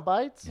few sound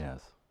bites,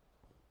 Yes.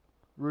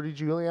 Rudy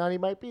Giuliani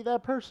might be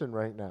that person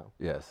right now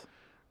Yes.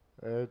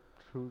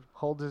 who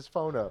holds his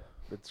phone up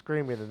and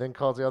screaming and then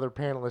calls the other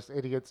panelists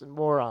idiots and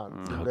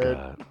morons. Oh, And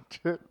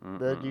then,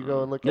 then you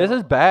go and look This at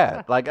is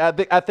bad. Like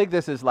I think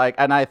this is like,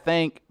 and I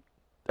think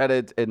that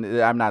it's. And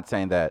I'm not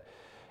saying that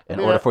in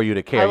mean, order for you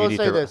to care, I you will need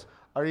say to. this.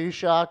 Are you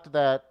shocked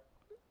that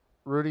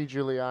Rudy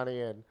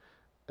Giuliani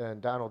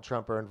and Donald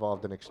Trump are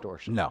involved in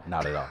extortion? No,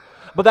 not at all.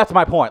 But that's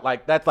my point.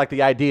 Like that's like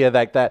the idea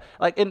that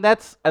like, and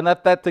that's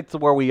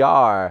where we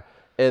are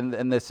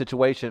in this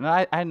situation.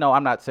 And I know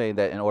I'm not saying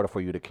that in order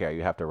for you to care,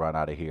 you have to run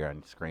out of here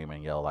and scream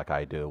and yell like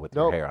I do with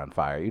Nope. your hair on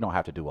fire. You don't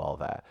have to do all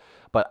that.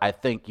 But I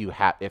think you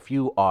have, if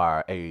you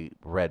are a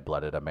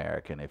red-blooded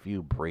American, if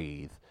you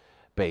breathe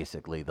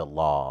basically the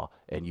law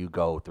and you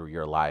go through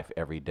your life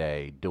every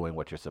day doing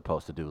what you're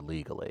supposed to do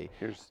legally,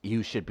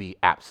 you should be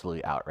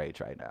absolutely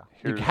outraged right now.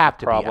 You Here's have the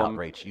to be problem.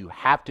 outraged. You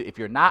have to. If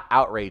you're not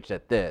outraged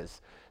at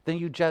this, then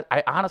you just,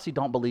 I honestly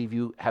don't believe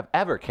you have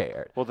ever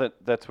cared. Well,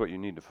 that's what you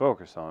need to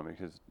focus on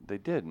because they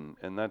didn't,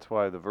 and that's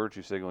why the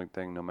virtue signaling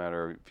thing. No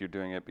matter if you're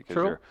doing it because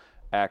True. you're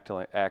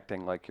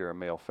acting like you're a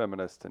male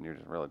feminist and you're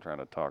just really trying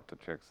to talk to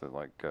chicks that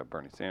like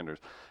Bernie Sanders,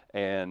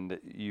 and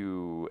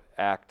you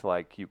act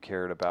like you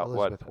cared about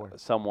Elizabeth what Warren.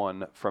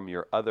 someone from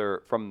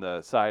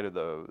the side of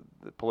the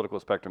political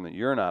spectrum that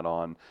you're not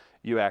on,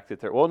 you acted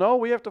there. Well, no,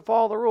 we have to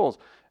follow the rules.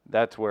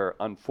 That's where,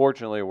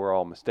 unfortunately, we're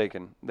all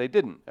mistaken. They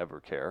didn't ever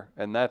care,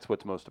 and that's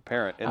what's most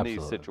apparent in these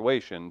Absolutely.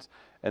 situations,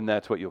 and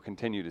that's what you'll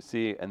continue to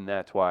see, and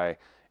that's why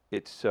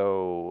it's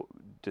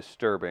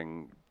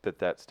disturbing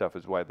that stuff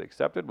is widely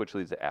accepted, which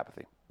leads to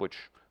apathy, which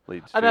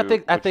leads And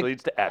to I think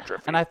leads to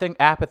atrophy. And I think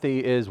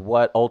apathy is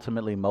what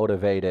ultimately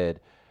motivated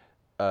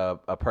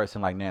a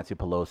person like Nancy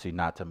Pelosi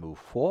not to move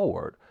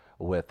forward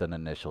with an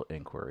initial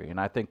inquiry. And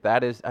I think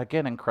that is,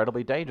 again,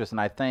 incredibly dangerous.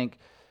 And I think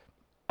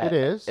It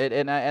is. And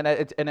then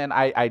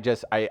I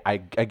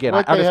again,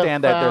 What I they have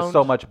understand that there's so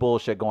found- much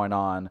bullshit going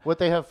on. What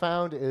they have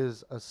found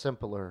is a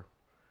simpler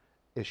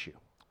issue.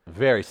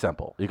 Very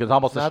simple. You can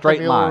almost a Not straight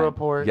the Mueller line.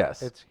 report.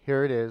 Yes. It's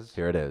here it is.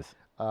 Here it is.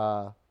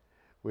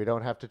 We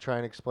don't have to try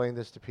and explain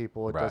this to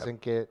people. It Right.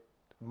 doesn't get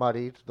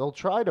muddied. They'll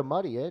try to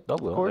muddy it. They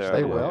Of will. course Yeah, they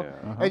yeah, will.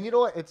 yeah. And you know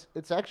what?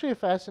 It's actually a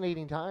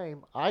fascinating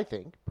time, I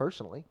think,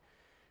 personally,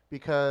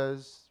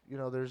 because,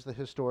 there's the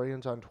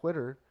historians on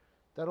Twitter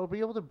that'll be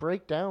able to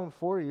break down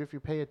for you, if you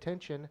pay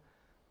attention,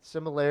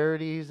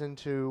 similarities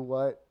into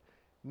what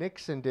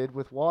Nixon did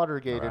with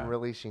Watergate Right. and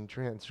releasing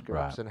transcripts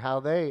Right. and how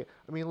they.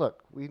 I mean,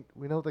 look, we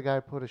know the guy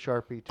put a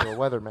Sharpie to a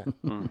weatherman.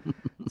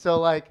 So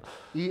like,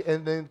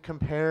 and then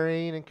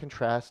comparing and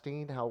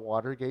contrasting how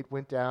Watergate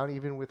went down,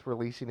 even with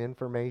releasing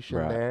information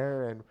Right.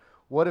 there, and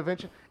what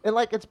eventually, and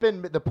like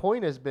the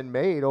point has been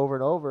made over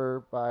and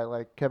over by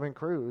like Kevin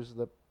Cruz,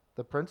 the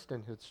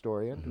Princeton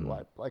historian, who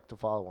I like to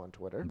follow on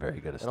Twitter. Very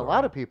good And a historian.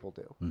 lot of people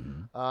do.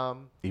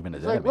 Even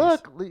his It's like,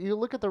 enemies. you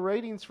look at the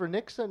ratings for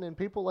Nixon and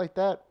people like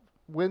that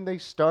when they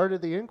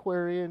started the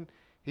inquiry, and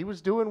he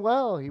was doing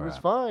well. He was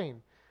Right.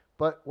 fine.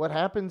 But what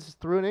happens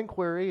through an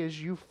inquiry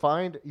is you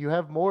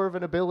have more of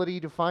an ability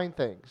to find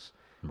things.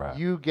 Right.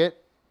 You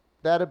get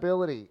that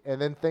ability, and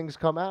then things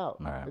come out.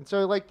 Right. And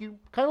so, like, you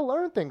kind of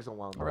learn things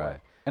along the way. Right.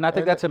 And I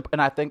think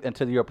and I think, and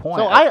to your point.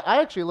 So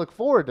I actually look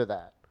forward to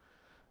that.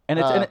 And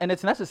it's and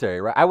it's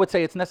necessary, right? I would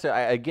say it's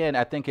necessary. Again,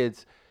 I think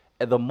it's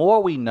the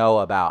more we know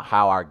about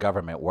how our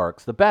government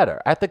works, the better.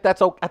 I think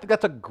that's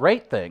a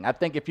great thing. I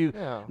think if you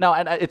now,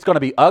 and it's going to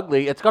be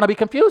ugly, it's going to be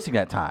confusing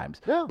at times.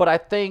 Yeah. But I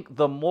think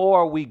the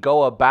more we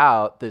go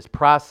about this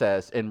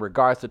process in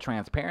regards to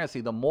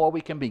transparency, the more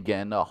we can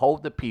begin to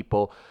hold the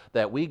people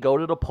that we go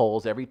to the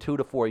polls every 2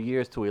 to 4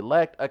 years to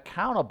elect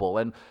accountable.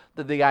 And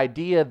the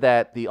idea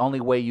that the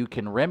only way you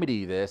can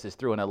remedy this is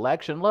through an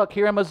election. Look,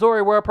 here in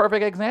Missouri, we're a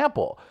perfect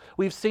example.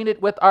 We've seen it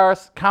with our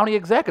county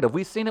executive.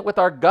 We've seen it with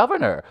our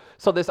governor.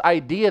 So this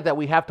idea that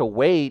we have to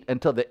wait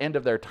until the end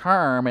of their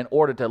term in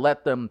order to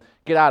let them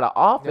get out of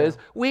office,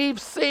 we've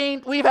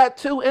had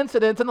 2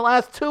 incidents in the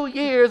last 2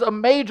 years of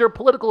major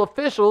political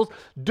officials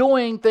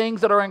doing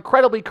things that are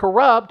incredibly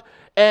corrupt,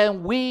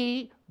 and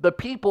we, the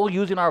people,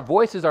 using our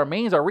voices, our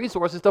means, our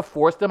resources to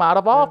force them out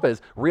of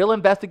office. Real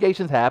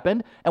investigations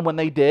happened, and when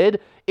they did,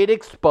 it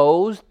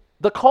exposed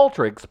the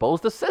culture,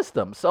 exposed the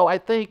system. So I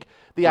think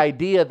the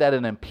idea that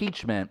an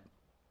impeachment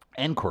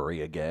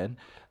inquiry, again,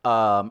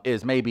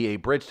 is maybe a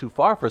bridge too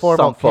far for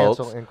some folks.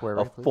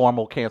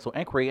 Formal cancel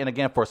inquiry. And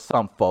again, for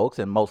some folks,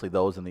 and mostly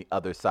those on the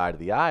other side of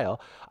the aisle,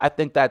 I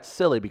think that's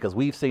silly because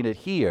we've seen it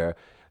here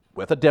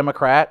with a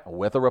Democrat,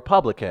 with a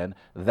Republican,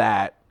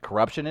 that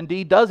corruption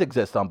indeed does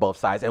exist on both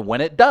sides. And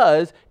when it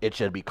does, it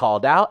should be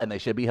called out and they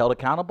should be held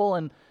accountable.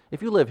 And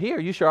if you live here,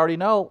 you should already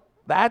know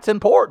that's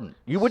important.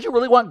 Would you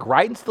really want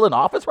Greitens still in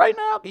office right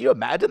now? Can you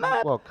imagine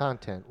that? Well,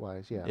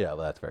 content-wise, yeah. Yeah, well,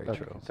 that's very Okay.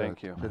 true.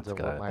 Thank you. Depends on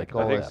That's what good. my I think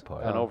goal about I is. think that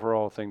part. an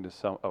overall thing to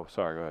some. Oh,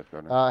 sorry. Go ahead,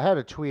 Gardner. I had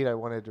a tweet I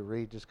wanted to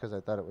read just because I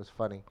thought it was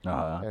funny.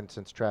 Uh-huh. And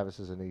since Travis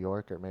is a New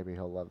Yorker, maybe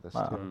he'll love this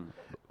Uh-huh. too.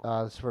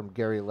 It's from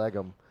Gary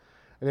Legum.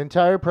 An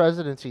entire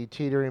presidency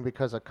teetering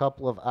because a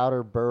couple of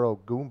outer borough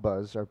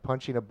Goombas are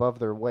punching above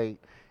their weight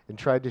and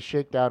tried to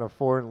shake down a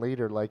foreign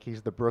leader like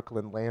he's the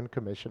Brooklyn Land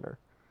Commissioner.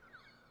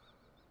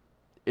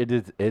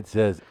 It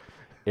says,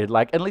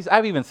 at least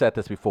I've even said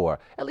this before,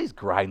 at least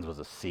Greitens was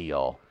a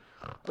SEAL.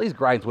 At least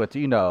Greitens went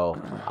to, no,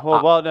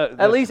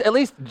 at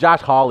least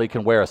Josh Hawley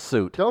can wear a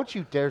suit. Don't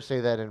you dare say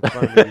that in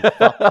front of me. You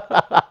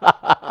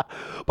fuck.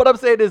 But I'm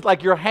saying is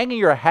like you're hanging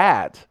your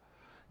hat.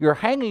 You're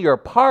hanging your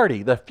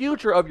party, the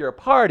future of your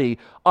party,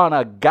 on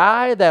a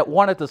guy that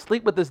wanted to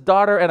sleep with his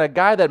daughter and a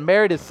guy that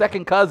married his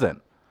second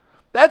cousin.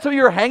 That's who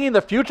you're hanging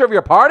the future of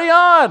your party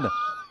on?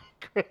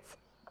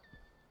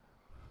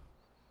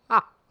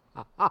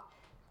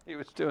 He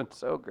was doing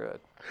so good.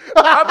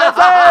 I'm just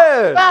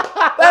saying.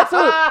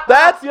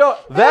 That's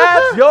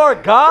your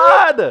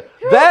God.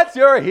 That's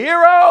your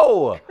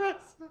hero.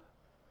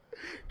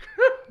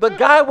 The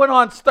guy went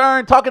on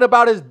Stern talking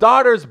about his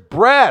daughter's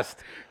breast.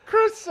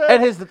 Chris said,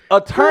 And his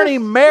attorney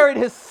married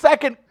his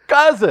second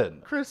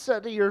cousin. Chris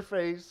said to your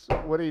face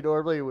what he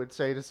normally would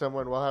say to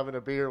someone while having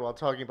a beer while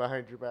talking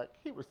behind your back.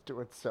 He was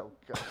doing so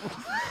good.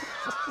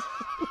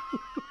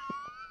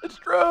 It's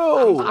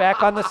true.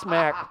 Back on the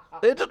smack.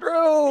 It's He was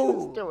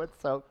true. doing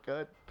so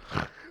good.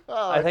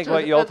 Oh, I it think just-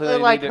 what you ultimately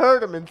it like need to-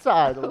 hurt him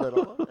inside a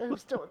little. He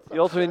was doing so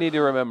You ultimately good. need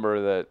to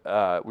remember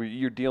that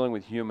you're dealing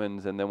with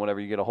humans, and then whenever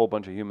you get a whole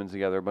bunch of humans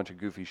together, a bunch of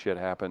goofy shit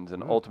happens,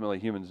 and ultimately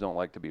humans don't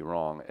like to be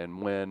wrong.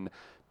 And when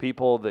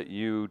people that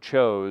you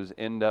chose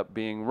end up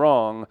being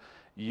wrong,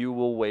 you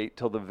will wait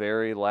till the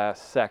very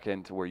last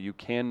second where you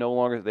can no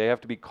longer. They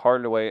have to be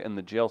carted away and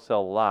the jail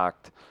cell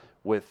locked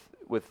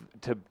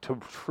to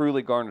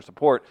truly garner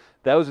support.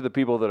 Those are the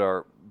people that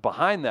are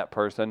behind that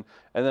person,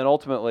 and then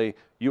ultimately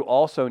you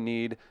also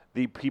need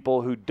the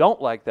people who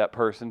don't like that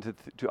person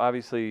to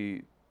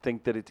obviously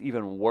think that it's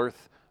even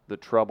worth the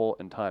trouble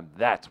and time.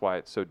 That's why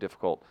it's so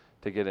difficult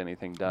to get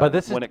anything done. But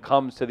this is- when it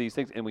comes to these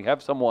things, and we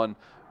have someone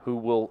who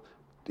will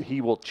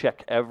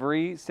check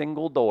every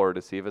single door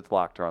to see if it's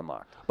locked or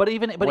unlocked. But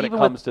even when it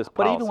comes to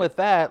policy. with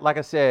that, like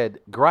I said,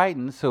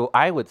 Greitens, who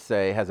I would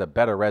say has a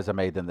better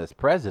resume than this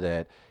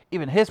president,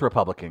 even his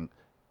Republican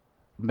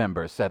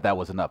members said that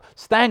was enough.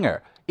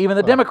 Stanger, even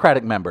the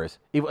Democratic members,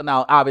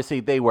 now obviously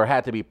they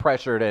had to be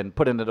pressured and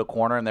put into the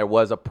corner, and there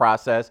was a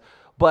process.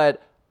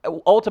 But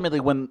ultimately,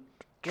 when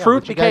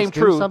truth Did you guys became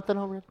do truth, something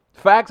already?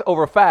 facts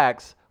over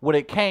facts, when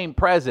it came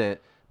present,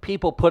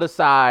 people put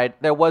aside,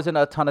 there wasn't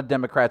a ton of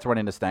Democrats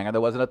running the Stanger.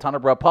 There wasn't a ton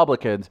of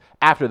Republicans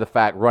after the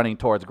fact running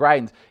towards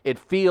Greitens.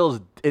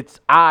 It's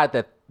odd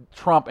that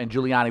Trump and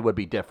Giuliani would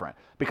be different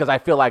because I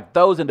feel like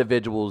those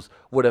individuals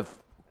would have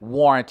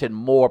warranted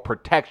more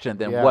protection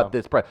than what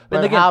this president.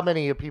 But again, how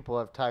many people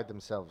have tied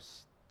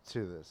themselves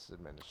to this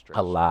administration?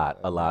 A lot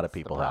of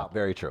people have.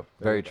 Very true.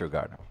 Very true,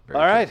 Gardner. Very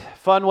All true. right,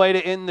 fun way to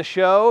end the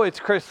show. It's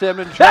Chris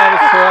Simmons, Travis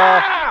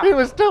Terrell. He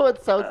was doing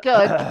so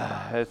good.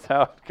 That's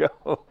how it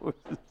goes.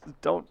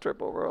 Don't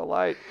trip over a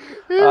light.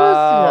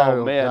 Yeah,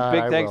 Oh, man. God,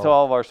 Big I thanks to will.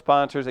 all of our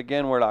sponsors.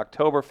 Again, we're at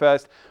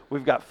Oktoberfest.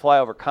 We've got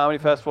Flyover Comedy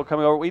Festival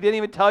coming over. We didn't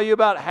even tell you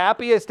about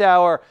Happiest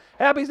Hour.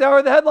 Happiest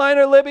Hour, the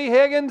headliner, Libby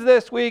Higgins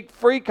this week.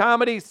 Free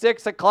comedy,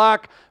 6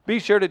 o'clock. Be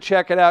sure to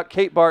check it out.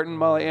 Kate Barton,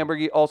 Molly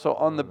Ambergy also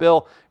on the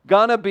bill.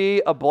 Gonna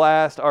be a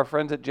blast. Our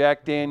friends at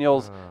Jack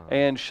Daniels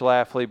and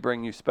Schlafly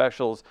bring you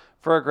specials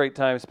for a great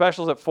time.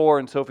 Specials at 4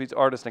 in Sophie's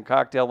Artist and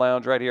Cocktail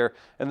Lounge right here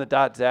in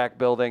the Zach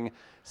building.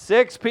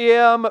 6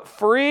 p.m.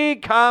 free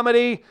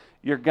comedy.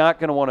 You're not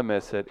going to want to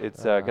miss it.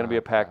 It's going to be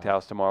a packed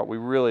house tomorrow. We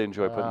really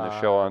enjoy putting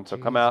the show on, so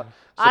come out,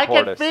 I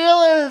support can us.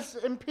 feel his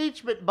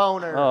impeachment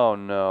boner. Oh,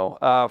 no.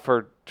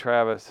 For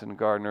Travis and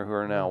Gardner, who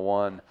are now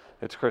one,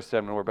 it's Chris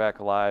Simmons. We're back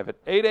live at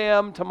 8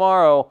 a.m.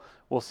 tomorrow.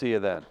 We'll see you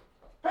then.